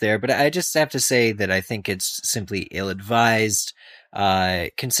cold just there, but I just have to say that I think it's simply ill-advised,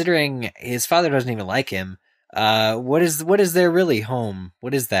 considering his father doesn't even like him. What is there really home?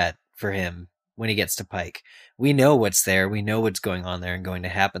 What is that for him when he gets to Pike? We know what's there. We know what's going on there and going to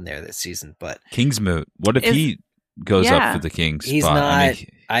happen there this season, but Kingsmoot. What if he goes up for the King's he's spot? not.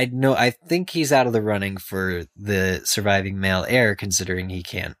 I mean, I think he's out of the running for the surviving male heir, considering he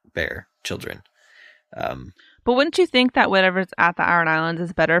can't bear children. But wouldn't you think that whatever's at the Iron Islands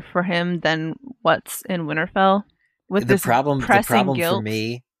is better for him than what's in Winterfell? With the this problem pressing guilt? for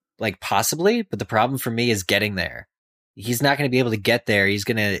me, like possibly, but the problem for me is getting there. He's not going to be able to get there. He's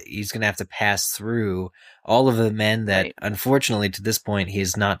gonna have to pass through all of the men that, Right. unfortunately, to this point, he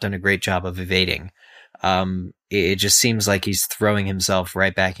has not done a great job of evading. It just seems like he's throwing himself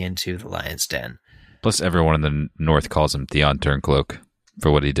right back into the lion's den. plus, everyone in the North calls him Theon Turncloak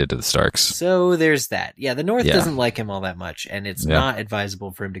for what he did to the Starks. So there's that. Yeah, the North Yeah. doesn't like him all that much, and it's Yeah. not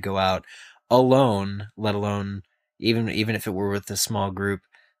advisable for him to go out alone, let alone even if it were with a small group.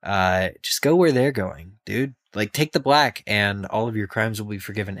 Just go where they're going, dude. Like, take the black, and all of your crimes will be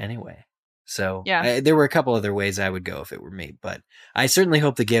forgiven anyway. So Yeah. there were a couple other ways I would go if it were me, but I certainly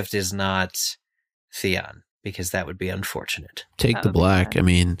hope the gift is not Theon, because that would be unfortunate. Take That the would be black. sad. I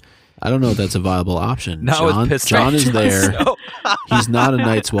mean, I don't know if that's a viable option. Now with John, pissed John off is Jon there. Snow. He's not a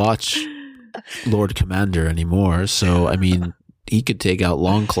Night's Watch Lord Commander anymore. So, I mean, he could take out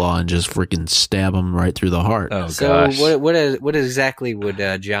Longclaw and just freaking stab him right through the heart. Oh, So gosh. what exactly would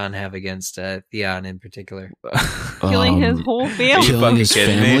John have against Theon in particular? Killing his whole family. you Killing his fucking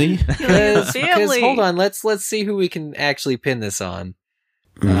kidding me? family. Killing his Because family. hold on, let's see who we can actually pin this on.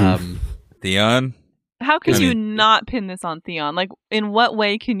 Mhm. Theon? How can I you mean- not pin this on Theon? Like, in what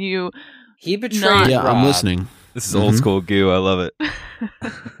way can you? He betrayed Not- Yeah, Rob. I'm listening. This is old Mhm. school goo. I love it.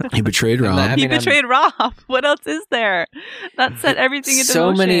 He betrayed I'm Rob. not- I He mean, betrayed Rob. What else is there? That set everything into So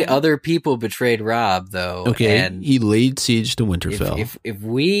motion. many other people betrayed Rob, though. Okay, and he laid siege to Winterfell.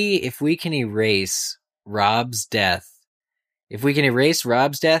 if we can erase Rob's death, if we can erase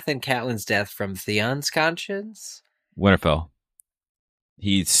Rob's death and Catelyn's death from Theon's conscience, Winterfell.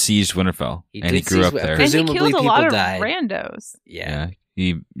 He sieged Winterfell, He and he did grew siege up Wi- there. And he presumably killed a lot people of died. randos. yeah.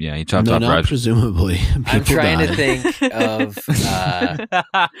 He chopped no, off not Rod. presumably. I'm People trying to died. think of.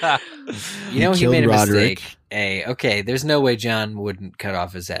 You know, he killed made a Roderick. mistake. Okay, there's no way John wouldn't cut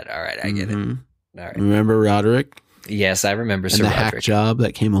off his head. All right, I get it. Mhm. All right. Remember Roderick? Yes, I remember and Sir the hack Roderick. job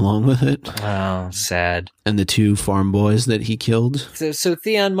that came along with it, Oh, sad. and the 2 farm boys that he killed. So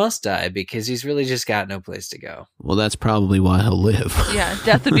Theon must die because he's really just got no place to go. Well, that's probably why he'll live. Yeah,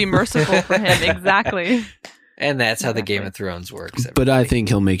 death would be merciful for him. Exactly. And that's how the Game Exactly. of Thrones works. But I everybody. think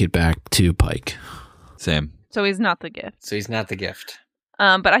he'll make it back to Pike. Same. So he's not the gift. So he's not the gift.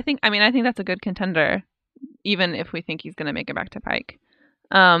 But I think that's a good contender, even if we think he's going to make it back to Pike.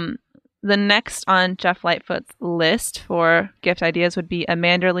 The next on Jeff Lightfoot's list for gift ideas would be a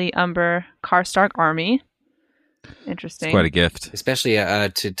Manderley Umber Karstark army. Interesting. It's quite a gift. Especially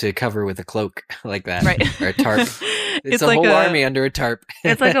to cover with a cloak like that. Right. Or a tarp. It's a like whole army under a tarp.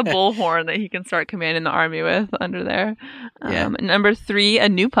 It's like a bullhorn that he can start commanding the army with under there. Yeah. Number 3, a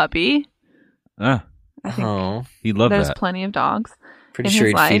new puppy. Ah, I think Oh, he'd love there's that. plenty of dogs. pretty In sure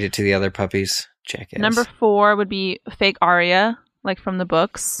his he'd life. feed it to the other puppies. Jackass. Number 4 would be fake Arya, like from the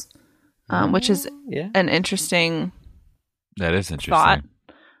books, which is Yeah. an interesting That is interesting. thought.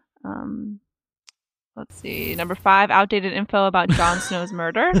 Let's see. Number 5, outdated info about Jon Snow's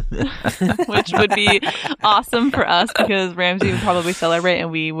murder, which would be awesome for us because Ramsay would probably celebrate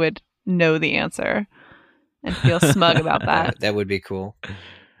and we would know the answer and feel smug about that. That would be cool.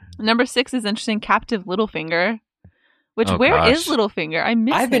 Number 6 is interesting. Captive Littlefinger. Which Oh, where is gosh. Littlefinger? I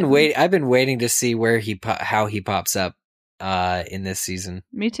miss I've been him. I've been waiting to see where how he pops up in this season.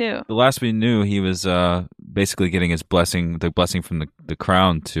 Me too. The last we knew, he was basically getting his blessing, the blessing from the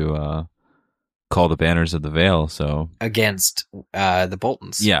crown to call the banners of the Vale. So Against the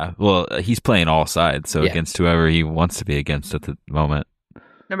Boltons. yeah, well, he's playing all sides, so Yeah. against whoever he wants to be against at the moment.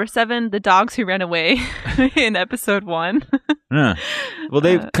 Number 7, the dogs who ran away in episode 1. Yeah. Well,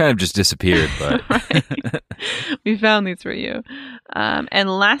 they kind of just disappeared, but Right. We found these for you. And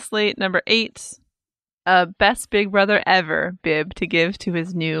lastly, number 8, best big brother ever bib to give to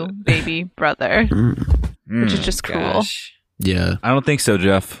his new baby brother, which is just cool. Gosh. Yeah, I don't think so,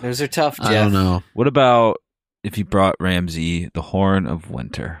 Jeff. Those are tough, Jeff. I don't know. What about if you brought Ramsay the Horn of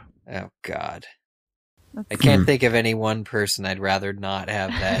Winter? Oh, God. I That's- can't think of any one person I'd rather not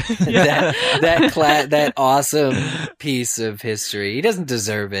have that Yeah. that awesome piece of history. He doesn't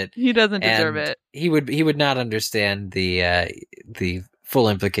deserve it. He doesn't deserve And it. He would not understand the full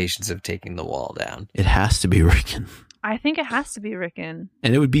implications of taking the wall down. It has to be Rickon. I think it has to be Rickon.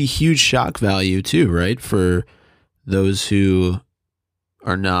 And it would be huge shock value too, right? For those who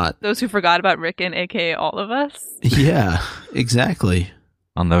are not. Those who forgot about Rickon, aka all of us. Yeah, exactly.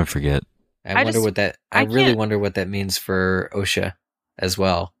 I'll never forget. I just- really can't- wonder what that means for Osha as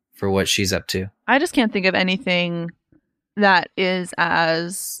well, for what she's up to. I just can't think of anything that is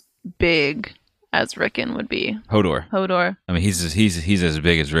as big as Rickon would be. Hodor. Hodor. I mean, he's as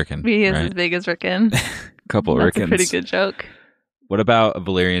big as Rickon. He is right? as big as Rickon. Couple of That's a Rickons. pretty good joke. What about a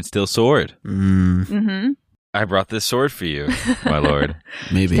Valyrian steel sword? Mm-hmm. I brought this sword for you, my lord.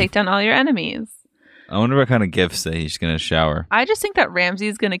 Maybe. Take down all your enemies. I wonder what kind of gifts that he's going to shower. I just think that Ramsay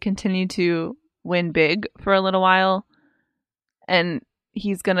is going to continue to win big for a little while. And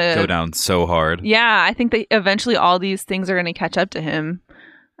he's going to Go down so hard. Yeah, I think that eventually all these things are going to catch up to him.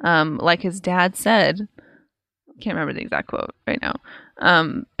 Like his dad said. Can't remember the exact quote right now.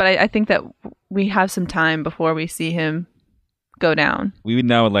 But I think that we have some time before we see him go down. We would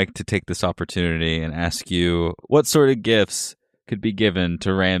now like to take this opportunity and ask you what sort of gifts could be given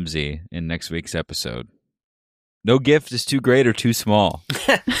to Ramsay in next week's episode. No gift is too great or too small.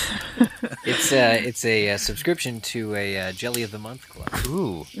 It's a subscription to a Jelly of the Month club.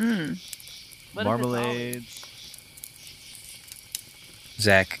 Ooh. What is it Marmalades.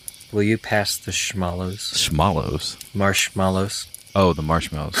 Zach, will you pass the schmallows? Schmallows. Marshmallows. Oh, the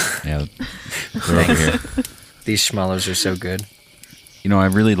marshmallows. Yeah. They're over here. These schmallows are so good. You know, I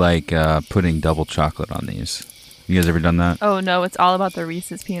really like putting double chocolate on these. You guys ever done that? called? Oh no, it's all about the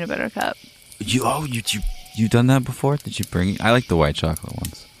Reese's peanut butter cup. You done that before? Did you bring? I like the white chocolate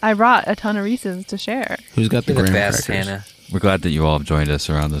ones. I brought a ton of Reese's to share. Who's got the You're the graham best, crackers? Hannah. We're glad that you all have joined us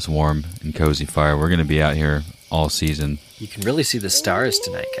around this warm and cozy fire. We're going to be out here all season. You can really see the stars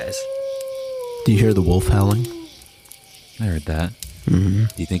tonight, guys. Do you hear the wolf howling? I heard that. Mm-hmm.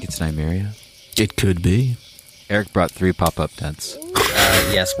 Do you think it's Nymeria? It could be. Eric brought 3 pop-up tents.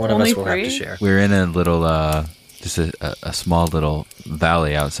 Yes, one of Only us will have to 3? share. We're in a little, just a small little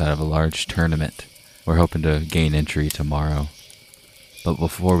valley outside of a large tournament. We're hoping to gain entry tomorrow. But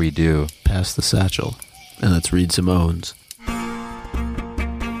before we do, Pass the satchel. And let's read some owns.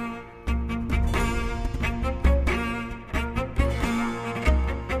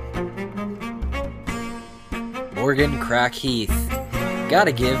 Morgan Crack Heath.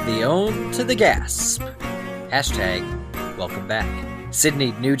 Gotta give the own to the gasp. Hashtag welcome back.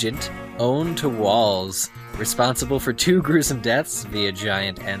 Sydney Nugent. Own to Walls, responsible for 2 gruesome deaths via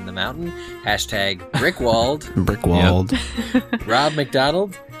Giant and the Mountain. Hashtag Brickwalled. Brickwalled. Rob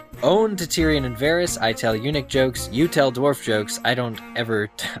McDonald. Own to Tyrion and Varys. I tell eunuch jokes, you tell dwarf jokes. I don't ever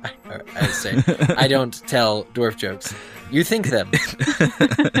I don't tell dwarf jokes. You think them.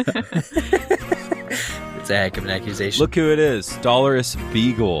 It's a heck of an accusation. Look who it is. Dolorous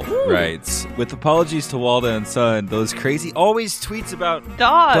Beagle writes, with apologies to Walda and Son, those crazy always tweets about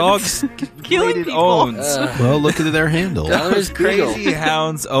dogs killing related people. owns. Well, look at their handle. Dolorous Beagle. Crazy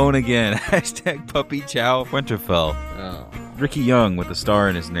hounds own again. Hashtag Puppy Chow Winterfell. Oh. Ricky Young with a star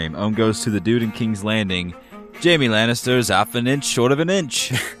in his name. Own goes to the dude in King's Landing. Jamie Lannister's half an inch short of an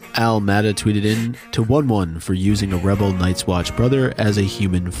inch. Al Matta tweeted in to 1-1 for using a rebel Night's Watch brother as a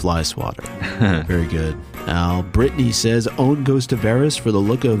human fly swatter. Very good. Al Brittany says Own goes to Varys for the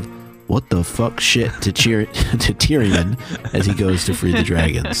look of what the fuck shit to Tyrion as he goes to free the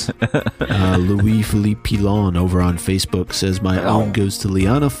dragons. Louis Philippe Pilon over on Facebook says my own goes to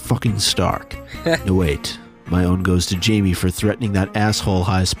Lyanna fucking Stark. No, wait. My own goes to Jamie for threatening that asshole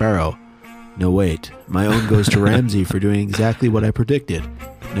High Sparrow. No, wait. My own goes to Ramsay for doing exactly what I predicted.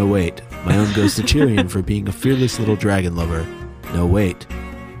 No, wait. My own goes to Tyrion for being a fearless little dragon lover. No, wait.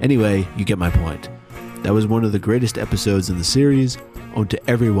 Anyway, you get my point. That was one of the greatest episodes in the series. Own to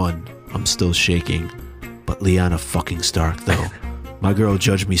everyone. I'm still shaking. But Lyanna fucking Stark, though. My girl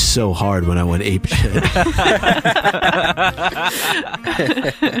judged me so hard when I went apeshit.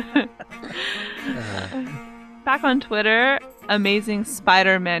 Back on Twitter, Amazing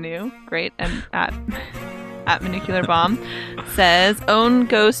Spider Manu, great, and at Manucular Bomb, says Own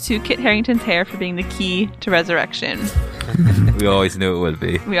goes to Kit Harington's hair for being the key to resurrection. We always knew it would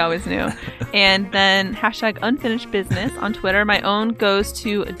be. We always knew. And then hashtag unfinished business on Twitter. My own goes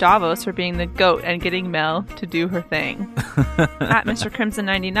to Davos for being the goat and getting Mel to do her thing. At Mr. Crimson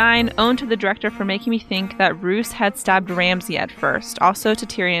 99, own to the director for making me think that Roose had stabbed Ramsay at first. Also to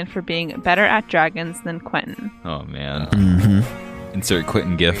Tyrion for being better at dragons than Quentin. Oh, man. Insert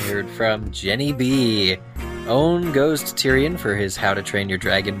Quentin We gif. heard from Jenny B. Own goes to Tyrion for his How to Train Your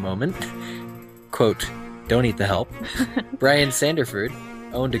Dragon moment. Quote, don't eat the help. Brian Sanderford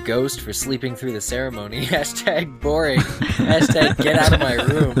owned a ghost for sleeping through the ceremony. Hashtag boring. Hashtag get out of my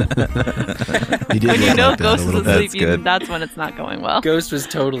room. He did When look you know like that a Ghost is little bit. asleep, That's good. that's when it's not going well. Ghost was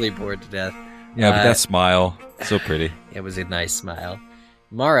totally bored to death. Yeah, but that smile. So pretty. It was a nice smile.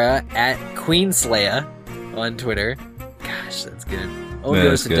 Mara at Queenslayer on Twitter. Gosh, that's good. Own Yeah,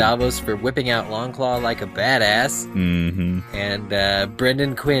 goes that's to good. Davos for whipping out Longclaw like a badass. Mm-hmm. And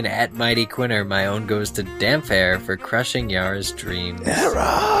Brendan Quinn at Mighty Quinner. My own goes to Damphair for crushing Yara's dreams.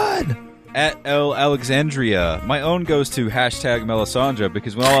 At L Alexandria. My own goes to hashtag Melisandre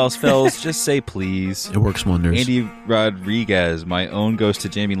because when all else fails, just say please. It works wonders. Andy Rodriguez. My own goes to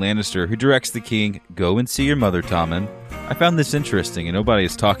Jamie Lannister, who directs the king. Go and see your mother, Tommen. I found this interesting, and nobody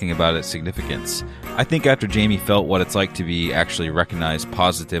is talking about its significance. I think after Jamie felt what it's like to be actually recognized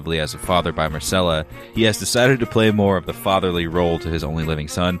positively as a father by Marcella, he has decided to play more of the fatherly role to his only living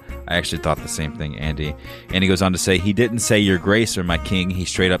son. I actually thought the same thing, Andy. And he goes on to say, he didn't say your grace or my king, he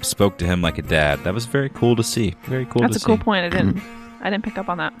straight up spoke to him like a dad. That was very cool to see. Very cool That's to a see. cool point. I didn't pick up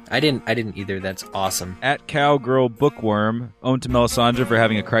on that. I didn't either. That's awesome. At Cowgirl Bookworm, owned to Melisandre for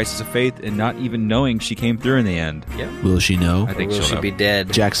having a crisis of faith and not even knowing she came through in the end. Will she know? I think Or will she'll she know. be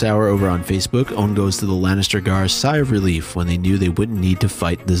dead? Jack Sauer over on Facebook. Own goes to the Lannister Guard's sigh of relief when they knew they wouldn't need to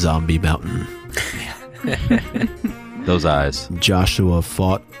fight the zombie mountain. Those eyes. Joshua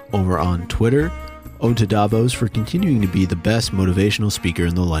Fought over on Twitter. Own to Davos for continuing to be the best motivational speaker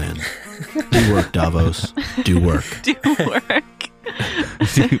in the land. Do work, Davos. Do work. Do work.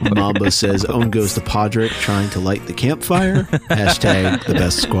 Mamba says own goes to Podrick trying to light the campfire. Hashtag the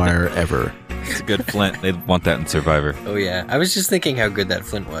best squire ever. It's a good flint. They'd want that in Survivor. Oh yeah. I was just thinking how good that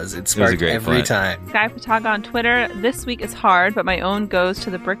flint was. It was a sparked great every flint. time. Guy Pataga on Twitter. This week is hard, but my own goes to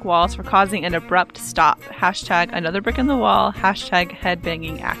the brick walls for causing an abrupt stop. Hashtag another brick in the wall. Hashtag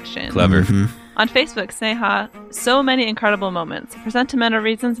headbanging action. Clever. On Facebook, Sneha, so many incredible moments. For sentimental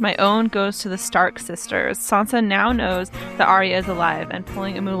reasons, my own goes to the Stark sisters. Sansa now knows that Arya is alive and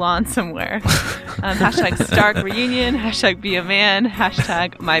pulling a Mulan somewhere. Hashtag Stark reunion. Hashtag be a man.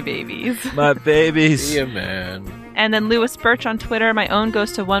 Hashtag my babies. My babies. Yeah, man. And then Lewis Birch on Twitter, my own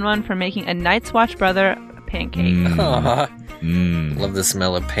goes to 1-1 for making a Night's Watch brother pancake. Aw. Mm. Love the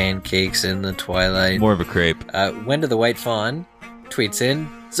smell of pancakes in the twilight. More of a crepe. Wenda the White Fawn tweets in,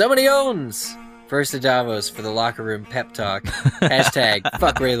 so many owns! First to Davos for the locker room pep talk. Hashtag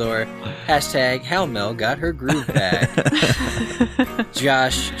fuck Raylor. Hashtag how Mel got her groove back.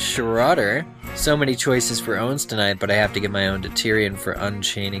 Josh Schroeder So many choices for owns tonight, but I have to give my own to Tyrion for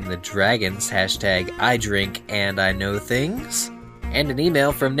unchaining the dragons. Hashtag I drink and I know things. And an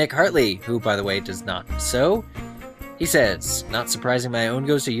email from Nick Hartley, who, by the way, does not. So, he says, not surprising, my own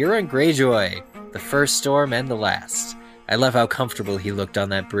goes to Euron Greyjoy. The first storm and the last. I love how comfortable he looked on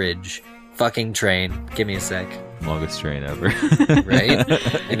that bridge. Fucking train. Give me a sec. Longest train ever. Right?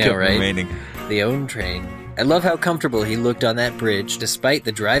 I know, right? Remaining. The own train. I love how comfortable he looked on that bridge, despite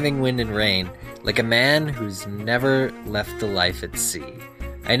the driving wind and rain, like a man who's never left the life at sea.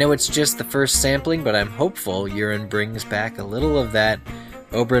 I know it's just the first sampling, but I'm hopeful Euron brings back a little of that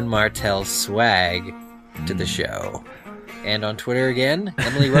Oberyn Martell swag to the show. And on Twitter again,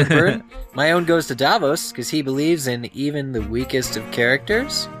 Emily Rugburn, my own goes to Davos, because he believes in even the weakest of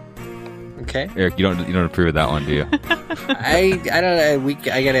characters. Okay. Eric, you don't approve of that one, do you? I don't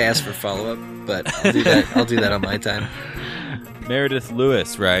know. I gotta ask for follow up, but I'll do that. I'll do that on my time. Meredith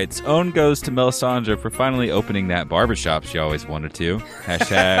Lewis writes, Own goes to Melisandre for finally opening that barbershop she always wanted to.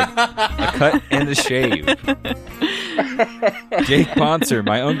 Hashtag a cut and a shave. Jake Ponser,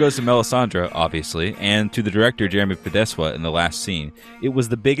 my own goes to Melisandre, obviously, and to the director Jeremy Podeswa in the last scene. It was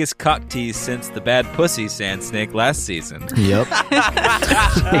the biggest cock tease since the bad pussy Sand Snake last season. Yep.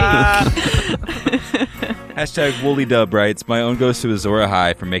 Hashtag Woolly Dub writes, my own goes to Azor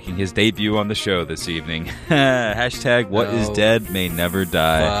Ahai for making his debut on the show this evening. Hashtag what is dead may never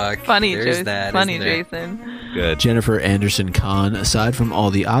die. Fuck. Funny, There's Jason. that, Funny, isn't there? Jason. Good. Jennifer Anderson Kahn, aside from all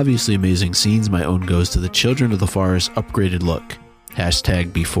the obviously amazing scenes, my own goes to the Children of the Forest upgraded look.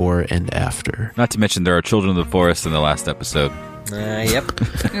 Hashtag before and after. Not to mention there are Children of the Forest in the last episode.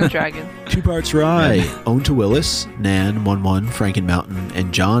 Yep. No dragon. Two parts right. Own to Willis, Nan, 1-1, Franken Mountain,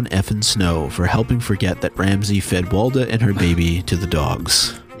 and John Effin Snow for helping forget that Ramsay fed Walda and her baby to the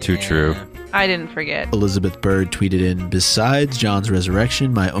dogs. Too true. I didn't forget. Elizabeth Bird tweeted in, besides John's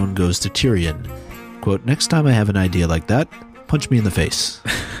resurrection, my own goes to Tyrion. Quote, next time I have an idea like that, punch me in the face.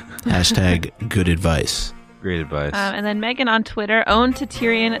 Hashtag good advice. Great advice. And then Megan on Twitter, owned to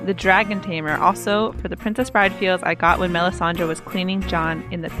Tyrion the Dragon Tamer. Also, for the Princess Bride feels I got when Melisandre was cleaning Jon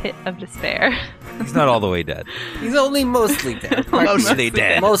in the pit of despair. He's not all the way dead. He's only mostly dead. Mostly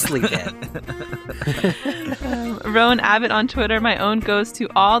dead. Mostly dead. Rowan Abbott on Twitter, my own goes to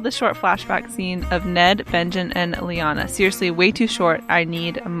all the short flashback scene of Ned, Benjen, and Lyanna. Seriously, way too short. I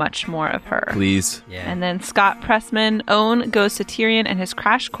need much more of her. Please. Yeah. And then Scott Pressman, own goes to Tyrion and his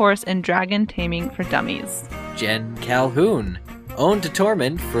crash course in dragon taming for dummies. Jen Calhoun, owned to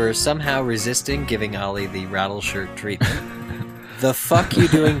Tormund for somehow resisting giving Ollie the rattle shirt treatment. The fuck you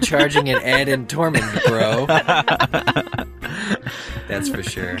doing charging an ad in Tormund, bro? That's for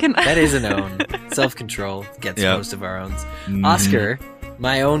sure. That is an own. Self-control gets most of our owns. Mm-hmm. Oscar,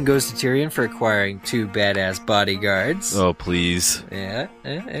 my own goes to Tyrion for acquiring 2 badass bodyguards. Oh, please. Yeah.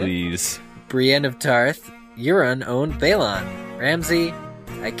 Please. Brienne of Tarth, Euron owned Balon. Ramsay,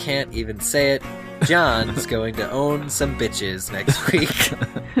 I can't even say it. John's going to own some bitches next week.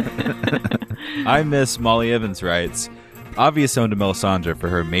 I miss Molly Evans writes, obvious own to Melisandre for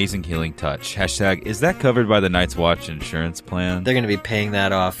her amazing healing touch. Hashtag, is that covered by the Night's Watch insurance plan? They're going to be paying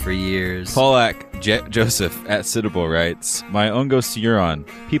that off for years. Paulak Joseph at Citadel writes, my own goes to Euron.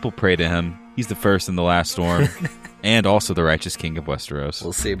 People pray to him. He's the first in the last storm. And also the righteous king of Westeros.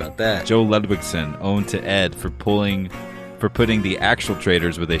 We'll see about that. Joe Ludwigson owned to Ed for putting the actual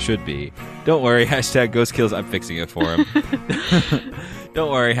traitors where they should be. Don't worry, hashtag Ghost Kills, I'm fixing it for him.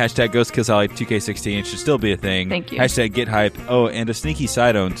 Don't worry, hashtag Ghost Kills Ollie 2K16 should still be a thing. Thank you. Hashtag Get Hype. Oh, and a sneaky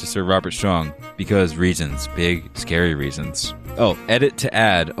side own to Sir Robert Strong. Because reasons. Big, scary reasons. Oh, edit to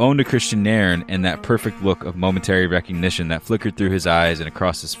add. Own to Christian Nairn and that perfect look of momentary recognition that flickered through his eyes and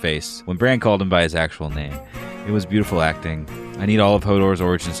across his face when Bran called him by his actual name. It was beautiful acting. I need all of Hodor's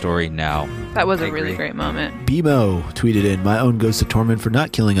origin story now. That was a really great moment. BMO tweeted in, my own goes to Tormund for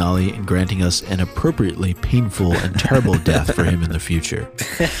not killing Ollie and granting us an appropriately painful and terrible death for him in the future.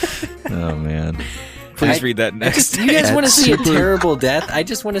 Oh, man. Please read that next. You guys want to see a terrible death? I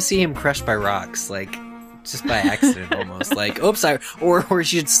just want to see him crushed by rocks, like, just by accident almost. Like, oops, or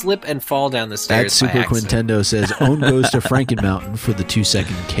she'd slip and fall down the stairs. At Super Quintendo says, own goes to Franken Mountain for the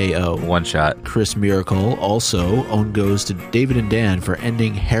 2-second KO. One shot. Chris Miracle also, own goes to David and Dan for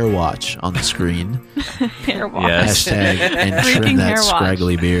ending Hair Watch on the screen. Hair Watch. Yes. Hashtag and trim Freaking that Hair Watch.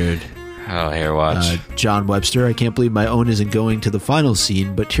 scraggly beard. Oh, Hair Watch. John Webster, I can't believe my own isn't going to the final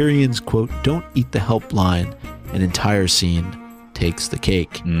scene, but Tyrion's, quote, don't eat the help line, an entire scene, takes the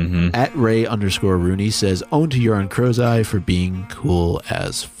cake. Mm-hmm. At Ray_Rooney says, own to Euron Crozai for being cool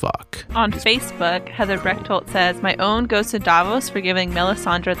as fuck. On Facebook, Heather Brechtholt says, my own goes to Davos for giving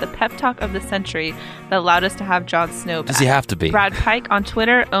Melisandre the pep talk of the century that allowed us to have Jon Snow back. Does he have to be? Brad Pike on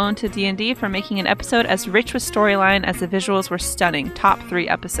Twitter, owned to D&D for making an episode as rich with storyline as the visuals were stunning. Top 3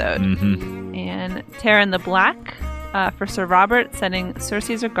 episode. Mm-hmm. And Taryn the Black for Sir Robert, sending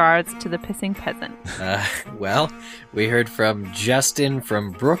Cersei's regards to the pissing peasant. Well, we heard from Justin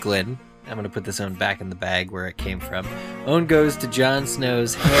from Brooklyn. I'm going to put this own back in the bag where it came from. Own goes to Jon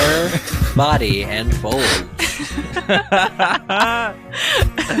Snow's hair, body, and bulge.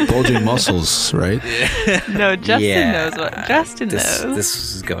 Bulging muscles, right? No, Justin Yeah. knows what Justin This knows.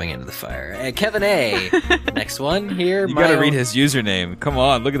 is going into the fire. Kevin A. Next one here. You gotta read his username. Come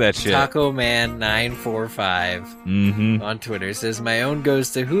on, look at that shit. Taco Man 945 Mm-hmm. on Twitter says, my own goes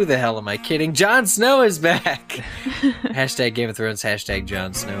to who the hell am I kidding? Jon Snow is back. Hashtag Game of Thrones, hashtag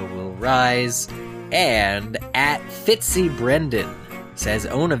Jon Snow will rise. And at Fitzy Brendan says,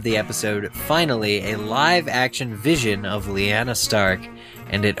 own of the episode, finally a live action vision of Lyanna Stark,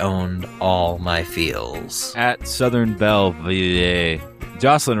 and it owned all my feels. At Southern Belle,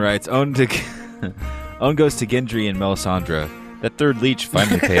 Jocelyn writes, own goes to Gendry and Melisandre. That third leech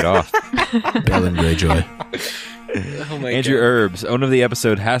finally paid off. Balin Greyjoy. Oh my Andrew God. Herbs, own of the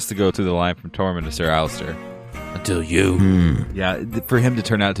episode has to go through the line from Tormund to Sir Alistair. Until you. Yeah, for him to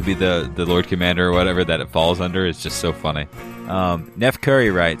turn out to be the Lord Commander or whatever that it falls under is just so funny. Neff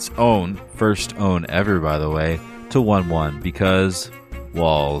Curry writes, first own ever, by the way, to 1-1 because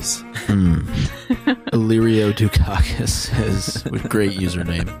walls. Illyrio Dukakis says, with great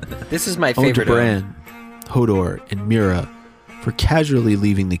username, This is my own to favorite. Bran, Hodor, and Mira for casually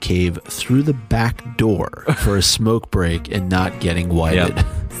leaving the cave through the back door for a smoke break and not getting whited. Yep.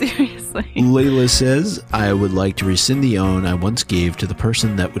 Seriously. Layla says, I would like to rescind the own I once gave to the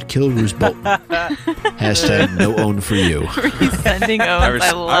person that would kill Roose Bolton. Hashtag no own for you. Resending owns.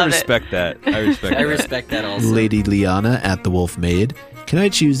 I love I respect that. I respect I that. respect that also. Lady Liana at the Wolf Maid. Can I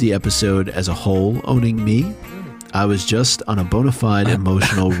choose the episode as a whole owning me? I was just on a bona fide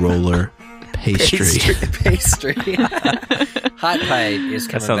emotional roller pastry. Pastry. Hot Pie is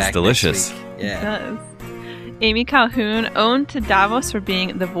coming sounds back delicious. next week. Yeah. Does. Amy Calhoun, owned to Davos for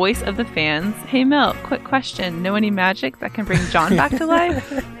being the voice of the fans. Hey Mel, quick question. Know any magic that can bring Jon back to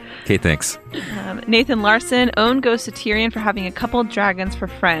life? Okay, thanks. Nathan Larson, owned goes to Tyrion for having a couple dragons for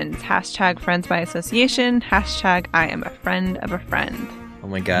friends. Hashtag friends by association. Hashtag I am a friend of a friend. Oh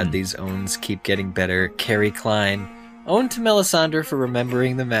my God, these owns keep getting better. Carrie Klein, owned to Melisandre for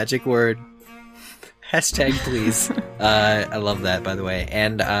remembering the magic word. Hashtag please. I love that, by the way.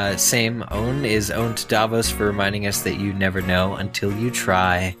 And same own is owned to Davos for reminding us that you never know until you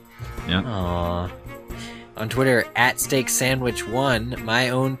try. Yeah. Aww. On Twitter, at Steak Sandwich 1, my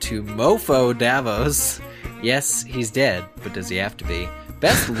own to Mofo Davos. Yes, he's dead, but does he have to be?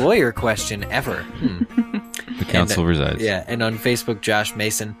 Best lawyer question ever. The council resides. Yeah, and on Facebook, Josh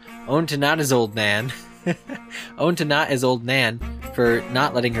Mason, owned to not as old Nan. Owned to not as old Nan for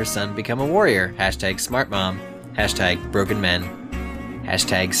not letting her son become a warrior. Hashtag smart mom. Hashtag broken men.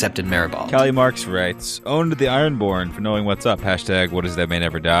 Hashtag Septon Maribald. Callie Marks writes, owned the Ironborn for knowing what's up. Hashtag what is dead may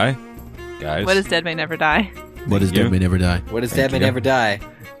never die. Guys. What is dead may never die. What is you. dead may never die. What is Thank dead may you. never die?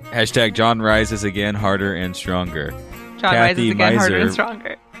 Hashtag John rises again, harder and stronger. Jon Kathy rises again, harder Miser. and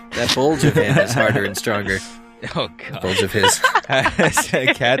stronger. That bulge of him is harder and stronger. Oh, God. Bulge of his.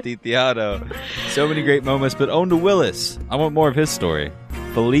 Hashtag Kathy Theado. So many great moments, but own to Willis. I want more of his story.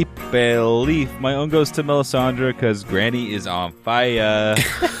 Felipe Leaf. My own goes to Melisandre because Granny is on fire.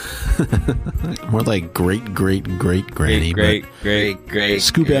 More like great granny. Great. but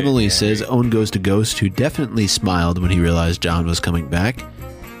Scoop Emily says, own goes to Ghost, who definitely smiled when he realized Jon was coming back.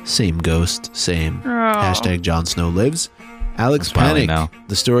 Same Ghost, same. Oh. Hashtag Jon Snow lives. Alex I'm smiling Panic. now.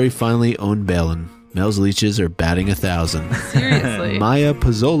 The story finally owned Balin. Mel's leeches are batting 1,000. Seriously. Maya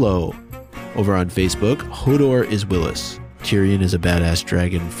Pozzolo over on Facebook. Hodor is Willis. Tyrion is a badass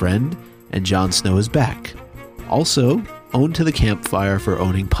dragon friend, and Jon Snow is back. Also, owned to the campfire for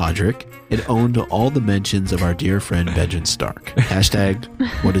owning Podrick. It owned to all the mentions of our dear friend Benjen Stark. Hashtag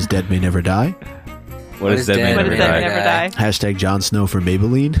what is dead may never die. What is dead may What never is dead may die. never die. Hashtag Jon Snow for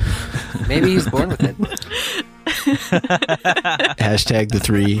Maybelline. Maybe he's born with it. Hashtag the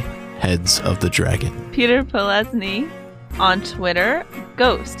 3 heads of the dragon. Peter Polesny on Twitter.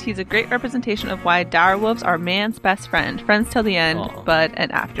 Ghost. He's a great representation of why direwolves are man's best friend. Friends till the end, Aw. but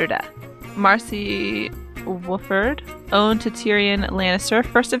and after death. Marcy Wolford. Owned to Tyrion Lannister.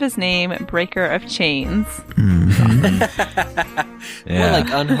 First of his name, Breaker of Chains. Mhm. More like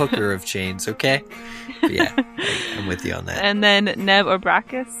unhooker of chains, okay? But yeah, I'm with you on that. And then Neb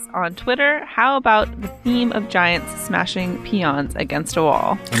Obracus on Twitter. How about the theme of giants smashing peons against a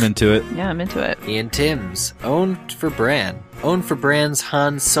wall? I'm into it. Yeah, I'm into it. Ian Timms, owned for Bran. Owned for Bran's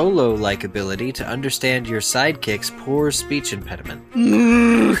Han Solo-like ability to understand your sidekick's poor speech impediment.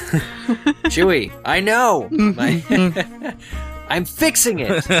 Chewie, I know! I'm fixing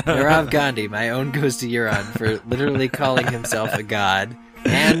it! Nirav Gandhi, my own goes to Euron for literally calling himself a god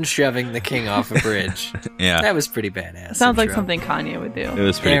and shoving the king off a bridge. Yeah. That was pretty badass. Sounds like intro. something Kanye would do. It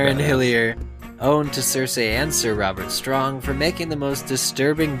was pretty Aaron badass. Hillier, owned to Cersei and Sir Robert Strong for making the most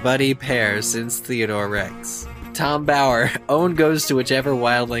disturbing buddy pair since Theodore Rex. Tom Bauer, own goes to whichever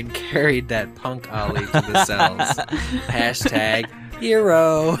wildling carried that punk Ollie to the cells. Hashtag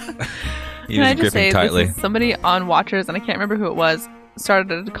hero. He Can was I just say, gripping tightly. this is somebody on Watchers, and I can't remember who it was,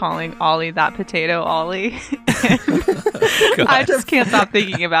 started calling Ollie that potato Ollie. I just can't stop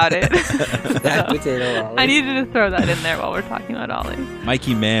thinking about it. That So, potato Ollie. I needed to throw that in there while we're talking about Ollie.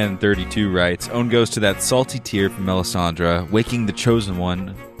 Mikey Man 32 writes, own goes to that salty tear from Melisandre, waking the chosen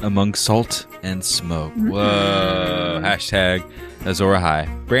one among salt and smoke. Whoa. Hashtag Azor Ahai.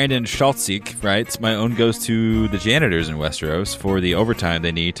 Brandon Schultzik writes, my own goes to the janitors in Westeros for the overtime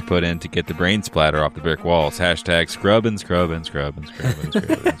they need to put in to get the brain splatter off the brick walls. Hashtag scrub and scrub and scrub and scrub and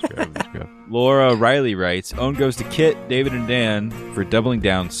scrub and scrub and scrub. Laura Riley writes, own goes to Kit, David, and Dan for doubling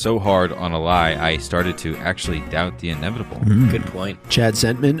down so hard on a lie I started to actually doubt the inevitable. Good point. Chad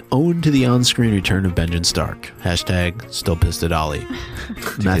Sentman, owned to the on-screen return of Benjen Stark. Hashtag still pissed at Ollie.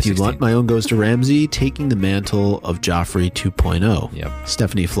 Matthew 16. Lunt, my own goes to Ramsay, taking the mantle of Joffrey 2.0. Yep.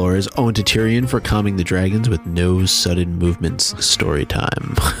 Stephanie Flores, owned to Tyrion for calming the dragons with no sudden movements. Story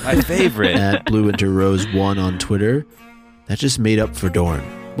time. My favorite. At Blue Winter Rose 1 on Twitter, that just made up for Dorne.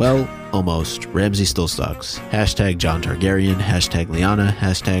 Well, almost. Ramsay still sucks. Hashtag John Targaryen. Hashtag Lyanna.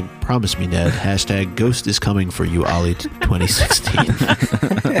 Hashtag Promise Me Ned. Hashtag Ghost is coming for you, Ollie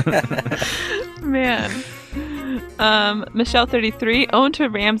 2016. Man. Michelle 33, owned to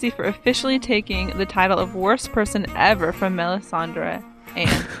Ramsay for officially taking the title of worst person ever from Melisandre and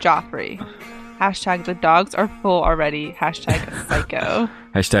Joffrey. Hashtag the dogs are full already. Hashtag psycho.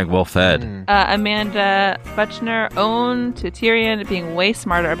 Hashtag well fed. Amanda Butchner, owned to Tyrion being way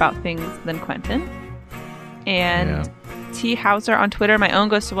smarter about things than Quentin. And T. Hauser on Twitter, my own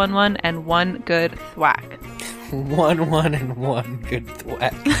goes to 1-1 and one good thwack. 1-1 and 1 good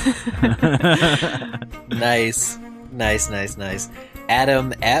thwack. Nice.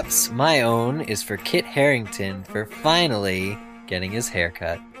 Adam Epps, my own, is for Kit Harington for finally getting his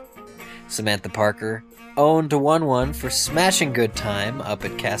haircut. Samantha Parker, owned to 1-1 for smashing good time up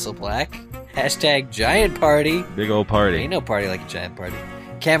at Castle Black. Hashtag giant party. Big old party. Ain't no party like a giant party.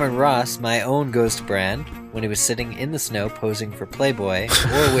 Cameron Ross, my own goes to Bran when he was sitting in the snow posing for Playboy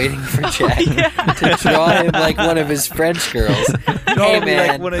or waiting for Jack to draw him like one of his French girls. Hey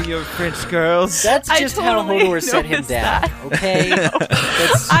man, one of your French girls. that's I just totally how Hodor set him noticed down, that. okay?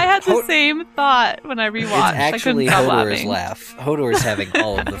 That's, I had the same thought when I rewatched. It's I actually couldn't stop Hodor's laughing. laugh. Hodor's having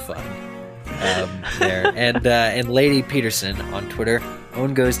all of the fun there. And Lady Peterson on Twitter,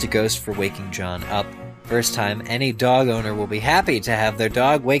 own goes to Ghost for waking John up. First time any dog owner will be happy to have their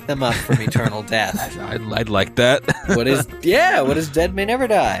dog wake them up from eternal death. I'd like that. What is Dead May Never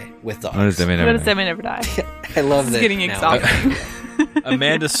Die with dogs. What does that mean? What does that mean? Never die. I love This that. is getting now. exhausting.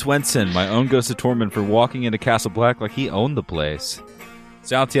 Amanda Swenson, my own goes to Tormund for walking into Castle Black like he owned the place.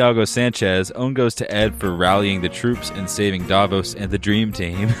 Santiago Sanchez, own goes to Ed for rallying the troops and saving Davos and the Dream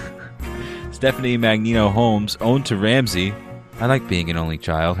Team. Stephanie Magnino Holmes, owned to Ramsay. I like being an only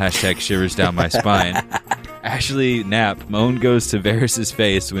child. Hashtag shivers down my spine. Ashley Knapp, my own goes to Varys'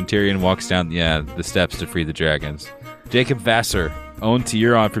 face when Tyrion walks down the steps to free the dragons. Jacob Vassar, owned to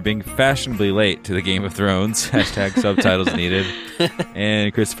Euron for being fashionably late to the Game of Thrones. Hashtag subtitles needed.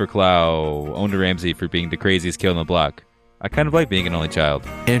 And Christopher Clow, owned to Ramsay for being the craziest kill in the block. I kind of like being an only child.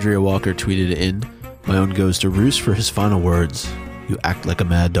 Andrea Walker tweeted in, my own goes to Roose for his final words. You act like a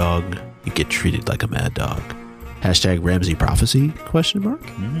mad dog. You get treated like a mad dog. Hashtag Ramsay Prophecy? ?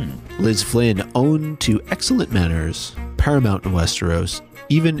 Liz Flynn, owned to excellent manners, paramount in Westeros,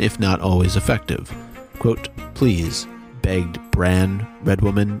 even if not always effective. Quote, please, begged Bran, Red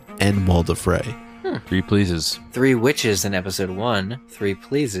Woman, and Walder Frey. 3 pleases. 3 witches in episode 1, 3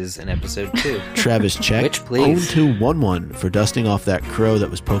 pleases in episode 2. Travis Check, Witch, please. owned to 1-1 for dusting off that crow that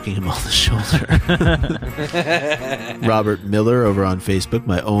was poking him on the shoulder. Robert Miller over on Facebook,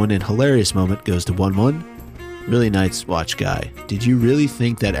 my own and hilarious moment goes to 1-1. Really nice watch, guy. Did you really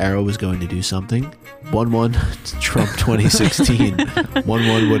think that Arrow was going to do something? 1-1 Trump 2016.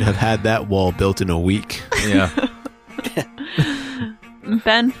 1-1 would have had that wall built in a week. Yeah.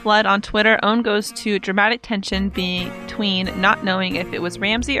 Ben Flood on Twitter, own goes to dramatic tension between not knowing if it was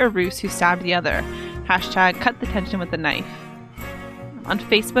Ramsay or Roose who stabbed the other. Hashtag cut the tension with a knife. On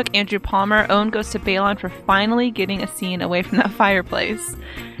Facebook, Andrew Palmer, own goes to Balon for finally getting a scene away from that fireplace.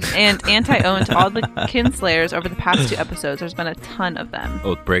 And anti-own to all the Kinslayers over the past 2 episodes. There's been a ton of them.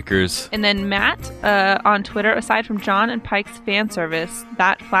 Oathbreakers. And then Matt on Twitter, aside from John and Pike's fan service,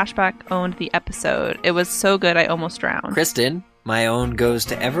 that flashback owned the episode. It was so good I almost drowned. Kristen, my own goes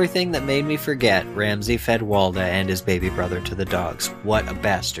to everything that made me forget Ramsay fed Walda and his baby brother to the dogs. What a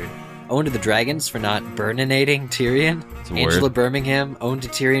bastard. Own to the dragons for not burninating Tyrion. Angela Birmingham, own to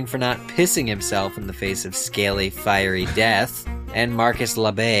Tyrion for not pissing himself in the face of scaly, fiery death. And Marcus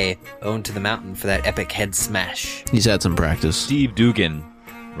LaBey, own to the mountain for that epic head smash. He's had some practice. Steve Dugan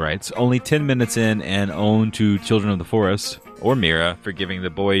writes, only 10 minutes in and own to Children of the Forest, or Mira, for giving the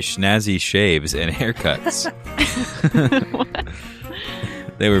boys schnazzy shaves and haircuts.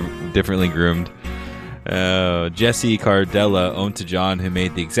 They were differently groomed. Jesse Cardella, owned to John, who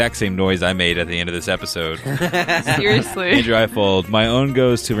made the exact same noise I made at the end of this episode. Seriously. Andrew Eifold, my own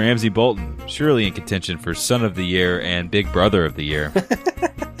goes to Ramsay Bolton, surely in contention for Son of the Year and Big Brother of the Year.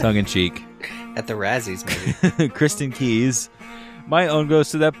 Tongue in cheek. At the Razzies, maybe. Kristen Keys, my own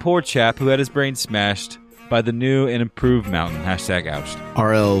goes to that poor chap who had his brain smashed by the new and improved mountain. Hashtag ouched.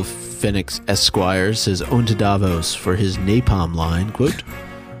 RL Phoenix Esquire says, own to Davos for his napalm line, quote,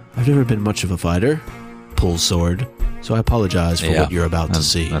 I've never been much of a fighter. Pull sword. So I apologize for what you're about to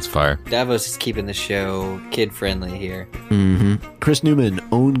see. That's fire. Davos is keeping the show kid-friendly here. Mm-hmm. Chris Newman,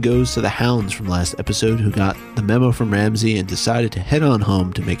 own goes to the Hounds from last episode who got the memo from Ramsay and decided to head on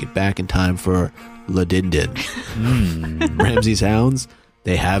home to make it back in time for Ladindin. Ramsay's Hounds,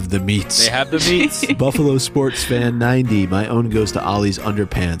 they have the meats. They have the meats. Buffalo Sports Fan 90, my own goes to Ollie's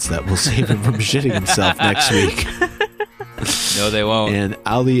underpants that will save him from shitting himself next week. No, they won't. And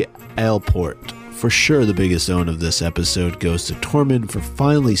Ali Alport. For sure, the biggest own of this episode goes to Tormund for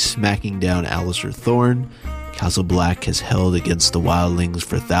finally smacking down Alistair Thorne. Castle Black has held against the wildlings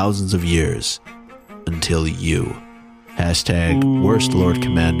for thousands of years. Until you. Hashtag worst Lord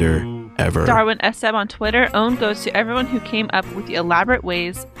Commander ever. Darwin Esseb on Twitter, own goes to everyone who came up with the elaborate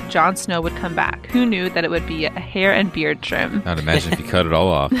ways Jon Snow would come back. Who knew that it would be a hair and beard trim? I'd imagine if you cut it all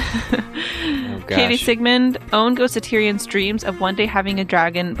off. Katie Sigmund, own goes to Tyrion's dreams of one day having a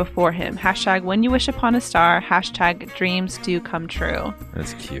dragon before him. Hashtag when you wish upon a star. Hashtag dreams do come true.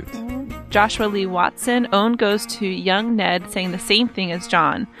 That's cute. Joshua Lee Watson, own goes to young Ned saying the same thing as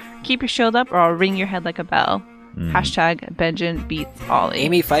Jon. Keep your shield up or I'll ring your head like a bell. Hashtag Benjen beats Ollie.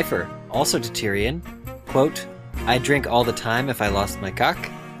 Amy Pfeiffer, also to Tyrion, quote, I drink all the time if I lost my cock.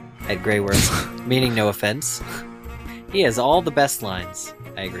 At Grey Worm, meaning no offense. He has all the best lines.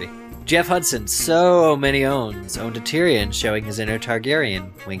 I agree. Jeff Hudson, so many owns. Owned to Tyrion, showing his inner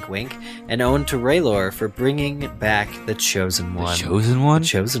Targaryen, wink wink, and owned to Rhaelor for bringing back the Chosen One. The Chosen One? The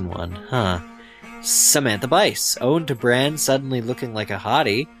Chosen One, huh. Samantha Bice, owned to Bran suddenly looking like a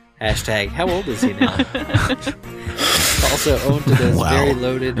hottie. Hashtag, how old is he now? Also owned to those very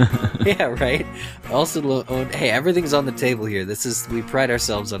loaded... Yeah, right? Also owned... Hey, everything's on the table here. We pride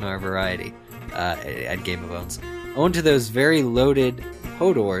ourselves on our variety at Game of Owns. Owned to those very loaded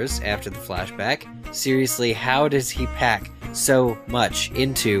Hodors after the flashback. Seriously, how does he pack so much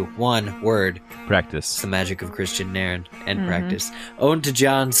into one word? Practice. It's the magic of Christian Nairn and practice. Owned to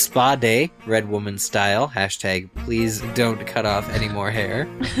John Spa Day, Red Woman style. Hashtag, please don't cut off any more hair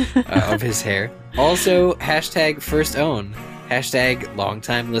of his hair. Also, hashtag first own. Hashtag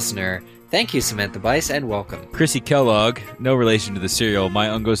longtime listener. Thank you, Samantha Bice, and welcome. Chrissy Kellogg, no relation to the cereal. My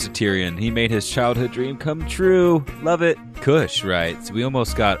own goes to Tyrion. He made his childhood dream come true. Love it. Kush writes, we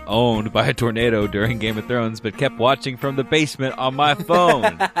almost got owned by a tornado during Game of Thrones, but kept watching from the basement on my phone.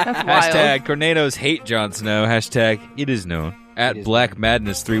 Hashtag tornadoes hate Jon Snow. Hashtag it is known. At Black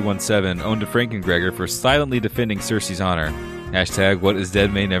Madness 317, owned to Frankengregor for silently defending Cersei's honor. Hashtag what is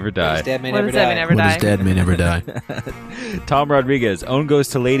dead may never die. What is dead may What never is dead may die. never What die. is dead may never die. Tom Rodriguez, own goes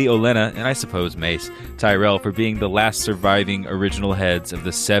to Lady Olenna, and I suppose Mace Tyrell for being the last surviving original heads of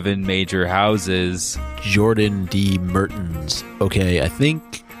the 7 major houses. Jordan D. Mertens. Okay, I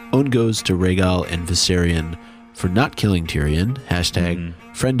think own goes to Rhaegal and Viserion for not killing Tyrion. Hashtag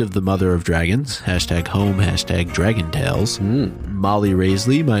friend of the mother of dragons. Hashtag home. Hashtag dragon tales. Molly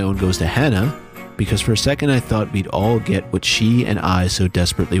Raisley, my own goes to Hannah, because for a second I thought we'd all get what she and I so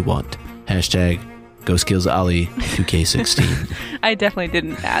desperately want. Hashtag Ghost Kills Ali 2K16. I definitely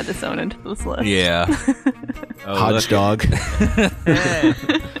didn't add this own into this list. Yeah. Hodge Dog.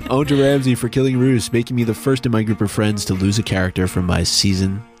 Own to Ramsay for killing Roose, making me the first in my group of friends to lose a character from my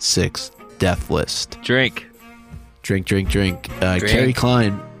Season 6 death list. Drink. Drink.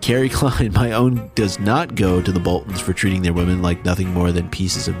 Carrie Klein, my own does not go to the Boltons for treating their women like nothing more than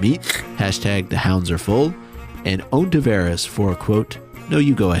pieces of meat. Hashtag the hounds are full. And Own Tavares for, quote, no,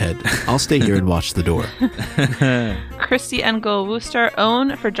 you go ahead. I'll stay here and watch the door. Christy Engel Wooster,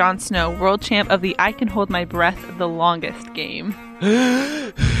 Own for Jon Snow, world champ of the I Can Hold My Breath the Longest game.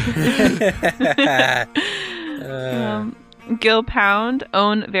 Gil Pound,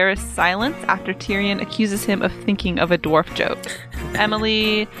 Own Varys' silence after Tyrion accuses him of thinking of a dwarf joke.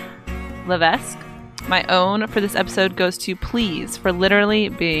 Emily Levesque, my own for this episode goes to please for literally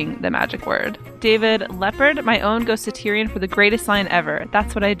being the magic word. David Leopard, my own goes to Tyrion for the greatest line ever.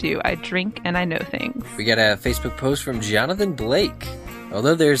 That's what I do. I drink and I know things. We got a Facebook post from Jonathan Blake.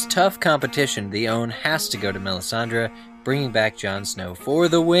 Although there's tough competition, the own has to go to Melisandre, bringing back Jon Snow for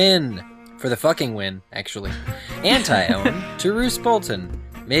the win. For the fucking win, actually. Anti-own to Roose Bolton.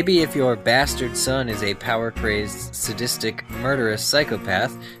 Maybe if your bastard son is a power-crazed, sadistic, murderous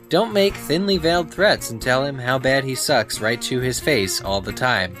psychopath, don't make thinly veiled threats and tell him how bad he sucks right to his face all the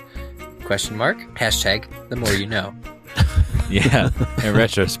time. Question mark? Hashtag the more you know. Yeah, in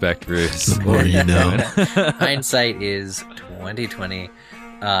retrospect, Roose. The more you know. Hindsight is 2020.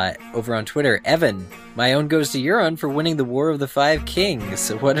 Over on Twitter, Evan, my own goes to Euron for winning the War of the Five Kings.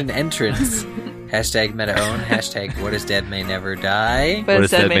 What an entrance. Hashtag meta own. Hashtag what is dead may never die. What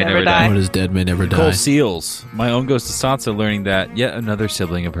is dead may never die. What is dead may never Nicole die. Seals, my own goes to Sansa learning that yet another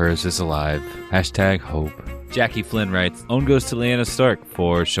sibling of hers is alive. Hashtag hope. Jackie Flynn writes, own goes to Lyanna Stark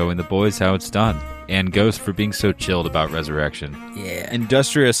for showing the boys how it's done. And Ghost for being so chilled about resurrection. Yeah.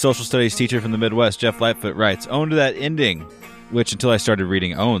 Industrious social studies teacher from the Midwest, Jeff Lightfoot, writes, own to that ending. Which, until I started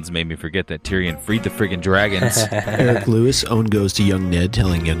reading Owns, made me forget that Tyrion freed the friggin' dragons. Eric Lewis, own goes to young Ned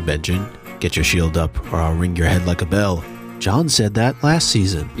telling young Benjen, get your shield up or I'll ring your head like a bell. John said that last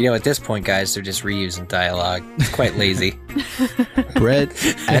season. You know, at this point, guys, they're just reusing dialogue. It's quite lazy. Brett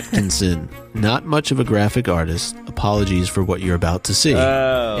Atkinson, not much of a graphic artist. Apologies for what you're about to see.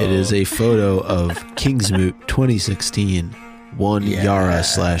 It is a photo of Kingsmoot 2016, one Yara /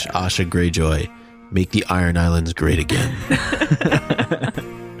 Asha Greyjoy. Make the Iron Islands great again.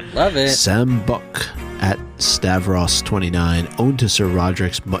 Love it. Sam Buck at Stavros29, owned to Sir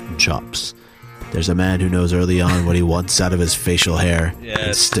Roderick's mutton chops. There's a man who knows early on what he wants out of his facial hair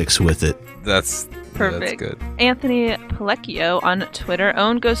and sticks with it. That's Perfect. That's good. Anthony Palecchio on Twitter,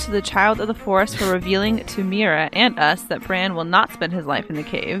 own goes to the Child of the Forest for revealing to Mira and us that Bran will not spend his life in the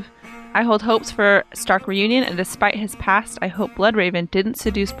cave. I hold hopes for Stark reunion, and despite his past, I hope Bloodraven didn't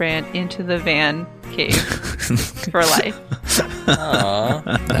seduce Bran into the Van cave for life.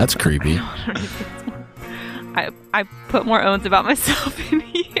 Aww. That's creepy. I put more owns about myself in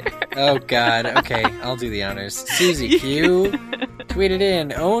here. Oh, God. Okay, I'll do the honors. Susie Q tweeted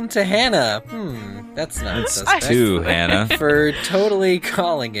in, own to Hannah. That's not suspect. Two, Hannah. For totally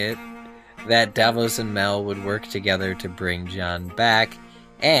calling it that Davos and Mel would work together to bring Jon back,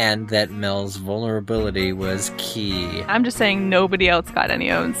 and that Mel's vulnerability was key. I'm just saying nobody else got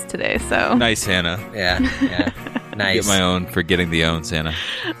any owns today, so. Nice, Hannah. Yeah. Nice. Get my own for getting the owns, Hannah.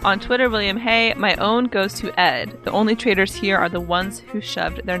 On Twitter, William Hay, my own goes to Ed. The only traitors here are the ones who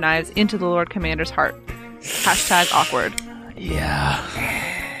shoved their knives into the Lord Commander's heart. Hashtag awkward. Yeah.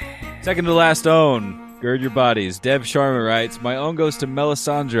 Second to last own. Gird your bodies. Deb Sharma writes, my own goes to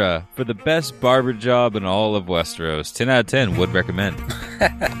Melisandre for the best barber job in all of Westeros. 10 out of 10 would recommend.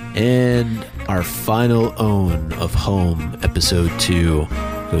 And our final own of Home, episode 2,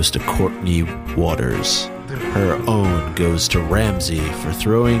 goes to Courtney Waters. Her own goes to Ramsay for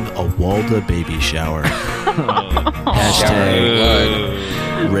throwing a Walda baby shower. Hashtag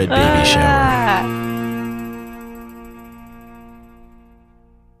red baby shower.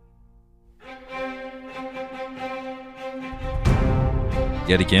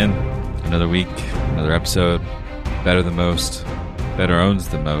 Yet again, another week, another episode. Better than most. Better owns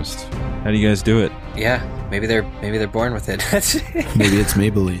than most. How do you guys do it? Yeah, maybe they're born with it. Maybe it's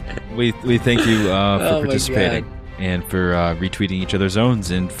Maybelline. We thank you for Oh my participating God. and for retweeting each other's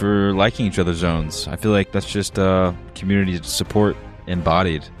owns and for liking each other's owns. I feel like that's just community support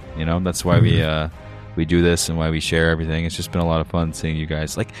embodied. You know, that's why we do this and why we share everything. It's just been a lot of fun seeing you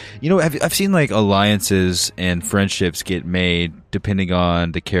guys. Like, you know, I've seen like alliances and friendships get made depending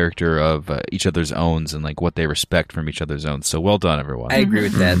on the character of each other's owns and like what they respect from each other's owns. So well done, everyone. I agree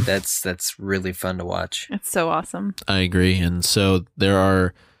with that. That's really fun to watch. It's so awesome. I agree. And so there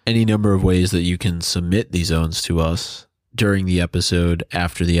are any number of ways that you can submit these owns to us during the episode,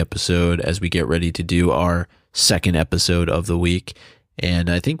 after the episode, as we get ready to do our second episode of the week. And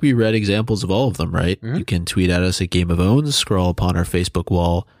I think we read examples of all of them, right? Mm-hmm. You can tweet at us at Game of Owns, scroll upon our Facebook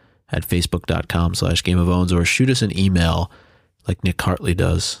wall at facebook.com/gameofowns, or shoot us an email like Nick Hartley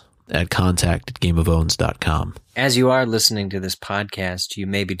does at contact@gameofowns.com. As you are listening to this podcast, you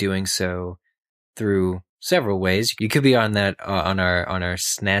may be doing so through several ways. You could be on that on our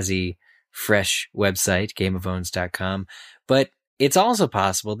snazzy, fresh website, gameofowns.com, but it's also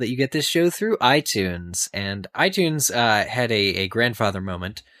possible that you get this show through iTunes. And iTunes had a grandfather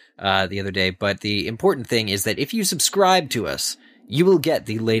moment the other day, but the important thing is that if you subscribe to us, you will get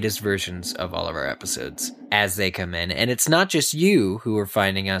the latest versions of all of our episodes as they come in. And it's not just you who are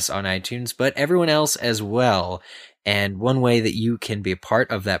finding us on iTunes, but everyone else as well. And one way that you can be a part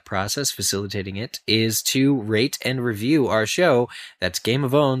of that process, facilitating it, is to rate and review our show. That's Game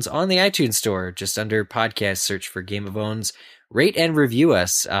of Owns on the iTunes store. Just under podcast, search for Game of Owns. Rate and review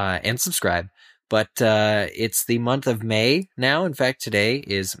us and subscribe. But it's the month of May now. In fact, today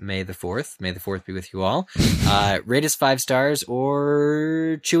is May the 4th. May the 4th be with you all. Rate us 5 stars,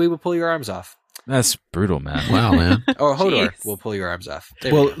 or Chewie will pull your arms off. That's brutal, man. Wow, man. Or Hodor Jeez. will pull your arms off.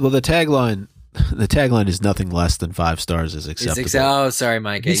 There we go. Well, the tagline is nothing less than 5 stars is acceptable. Oh, sorry,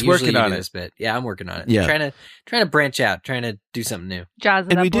 Mike. He's Usually working you on do it. this bit. Yeah, I'm working on it. Yeah. Trying to branch out, trying to do something new. Jazz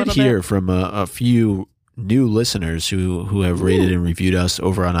it And up we a did little hear bit. from a few new listeners who have rated and reviewed us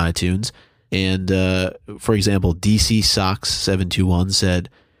over on iTunes. And for example, DC Socks 721 said,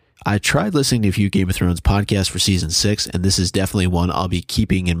 "I tried listening to a few Game of Thrones podcasts for season 6, and this is definitely one I'll be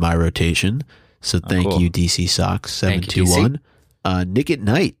keeping in my rotation." So thank cool. you, DC Socks Thank you, 721. Nick at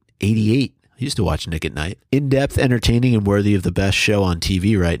Night 88. I used to watch Nick at Night. In-depth, entertaining, and worthy of the best show on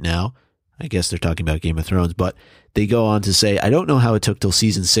TV right now. I guess they're talking about Game of Thrones, but they go on to say, "I don't know how it took till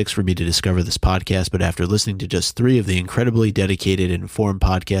season 6 for me to discover this podcast, but after listening to just 3 of the incredibly dedicated and informed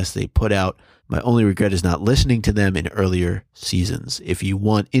podcasts they put out, my only regret is not listening to them in earlier seasons. If you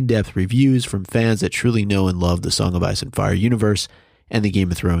want in-depth reviews from fans that truly know and love the Song of Ice and Fire universe and the Game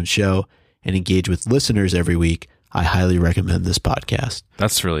of Thrones show, and engage with listeners every week, I highly recommend this podcast."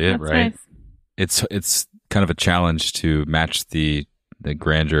 That's really it, That's right? nice. It's kind of a challenge to match the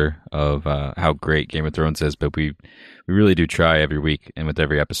grandeur of how great Game of Thrones is, but we really do try every week and with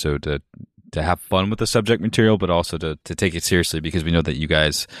every episode to have fun with the subject material, but also to take it seriously, because we know that you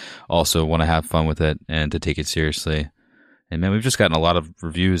guys also want to have fun with it and to take it seriously. And man, we've just gotten a lot of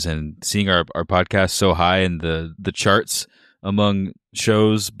reviews, and seeing our podcast so high in the charts among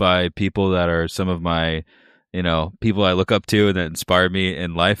shows by people that are some of my, people I look up to and that inspire me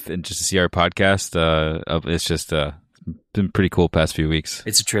in life, and just to see our podcast, it's just been pretty cool past few weeks.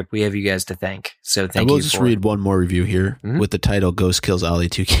 It's a trip. We have you guys to thank. So I thank will you. just for read one more review here with the title "Ghost Kills Ollie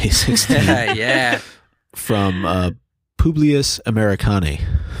 2K16" Yeah. from Publius Americani,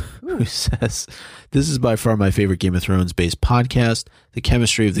 who says, "This is by far my favorite Game of Thrones based podcast. The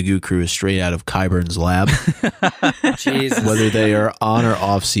chemistry of the Goo Crew is straight out of Qyburn's lab. Jesus. Whether they are on or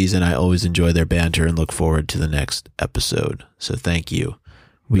off season, I always enjoy their banter and look forward to the next episode." So thank you.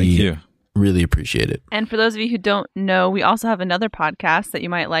 Thank you. Really appreciate it. And for those of you who don't know, we also have another podcast that you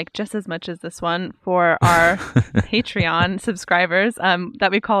might like just as much as this one for our Patreon subscribers that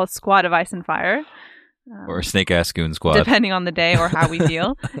we call Squad of Ice and Fire. Or Snake Ass Goon Squad. Depending on the day or how we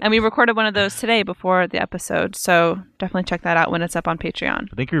feel. And we recorded one of those today before the episode. So definitely check that out when it's up on Patreon.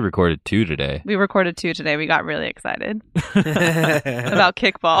 I think we recorded 2 today. We recorded 2 today. We got really excited about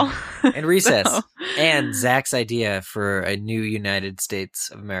kickball. And recess. So- And Zach's idea for a new United States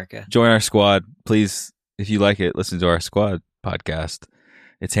of America. Join our squad, please. If you like it, listen to our squad podcast.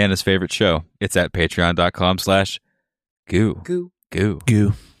 It's Hannah's favorite show. It's at patreon.com/goo. Goo. Goo.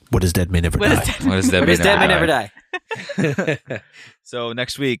 Goo. What is dead may never What die. is that? What is that? What is dead may never die. So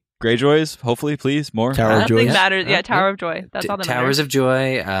next week, Greyjoys, hopefully, please, more. Tower of Nothing Joy. matters. Yeah, Huh? Tower of Joy. That's all that Towers matters. of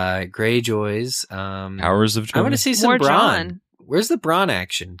Joy, Greyjoys. Towers of Joy. I want to see some More Bronn. Jon. Where's the Bronn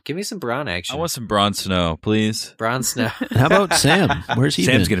action? Give me some Bronn action. I want some Bronn Snow, please. Bronn Snow. How about Sam? Where's he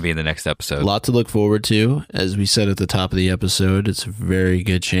Sam's been? going to be in the next A episode. lot to look forward to. As we said at the top of the episode, it's a very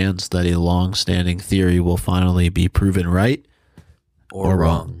good chance that a long-standing theory will finally be proven right or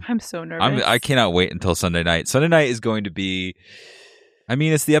wrong. I'm so nervous. I cannot wait until Sunday night. Sunday night is going to be... I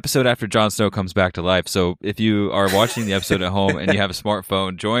mean, it's the episode after Jon Snow comes back to life. So if you are watching the episode at home and you have a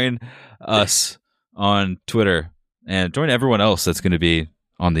smartphone, join us on Twitter and join everyone else that's going to be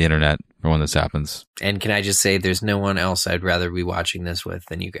on the internet for when this happens. And can I just say, there's no one else I'd rather be watching this with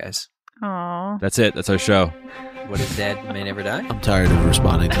than you guys. Aw. That's it. That's our show. What is dead may never die? I'm tired of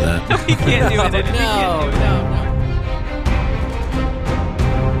responding to that. We can't do it. No.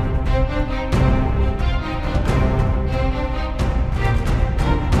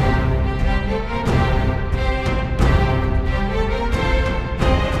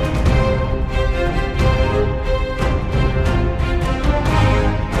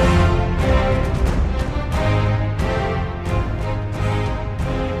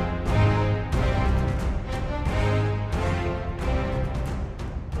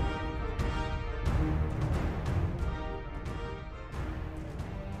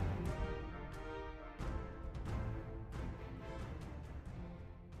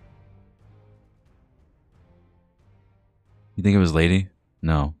 You think it was Lady?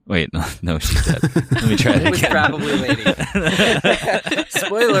 No. Wait, no, she's dead. Let me try it It was again. probably Lady.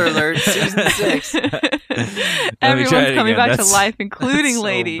 Spoiler alert, season 6. Everyone's coming back to That's life, including so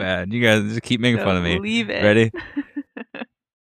Lady. bad. You guys just keep making fun of me. Believe it. Ready?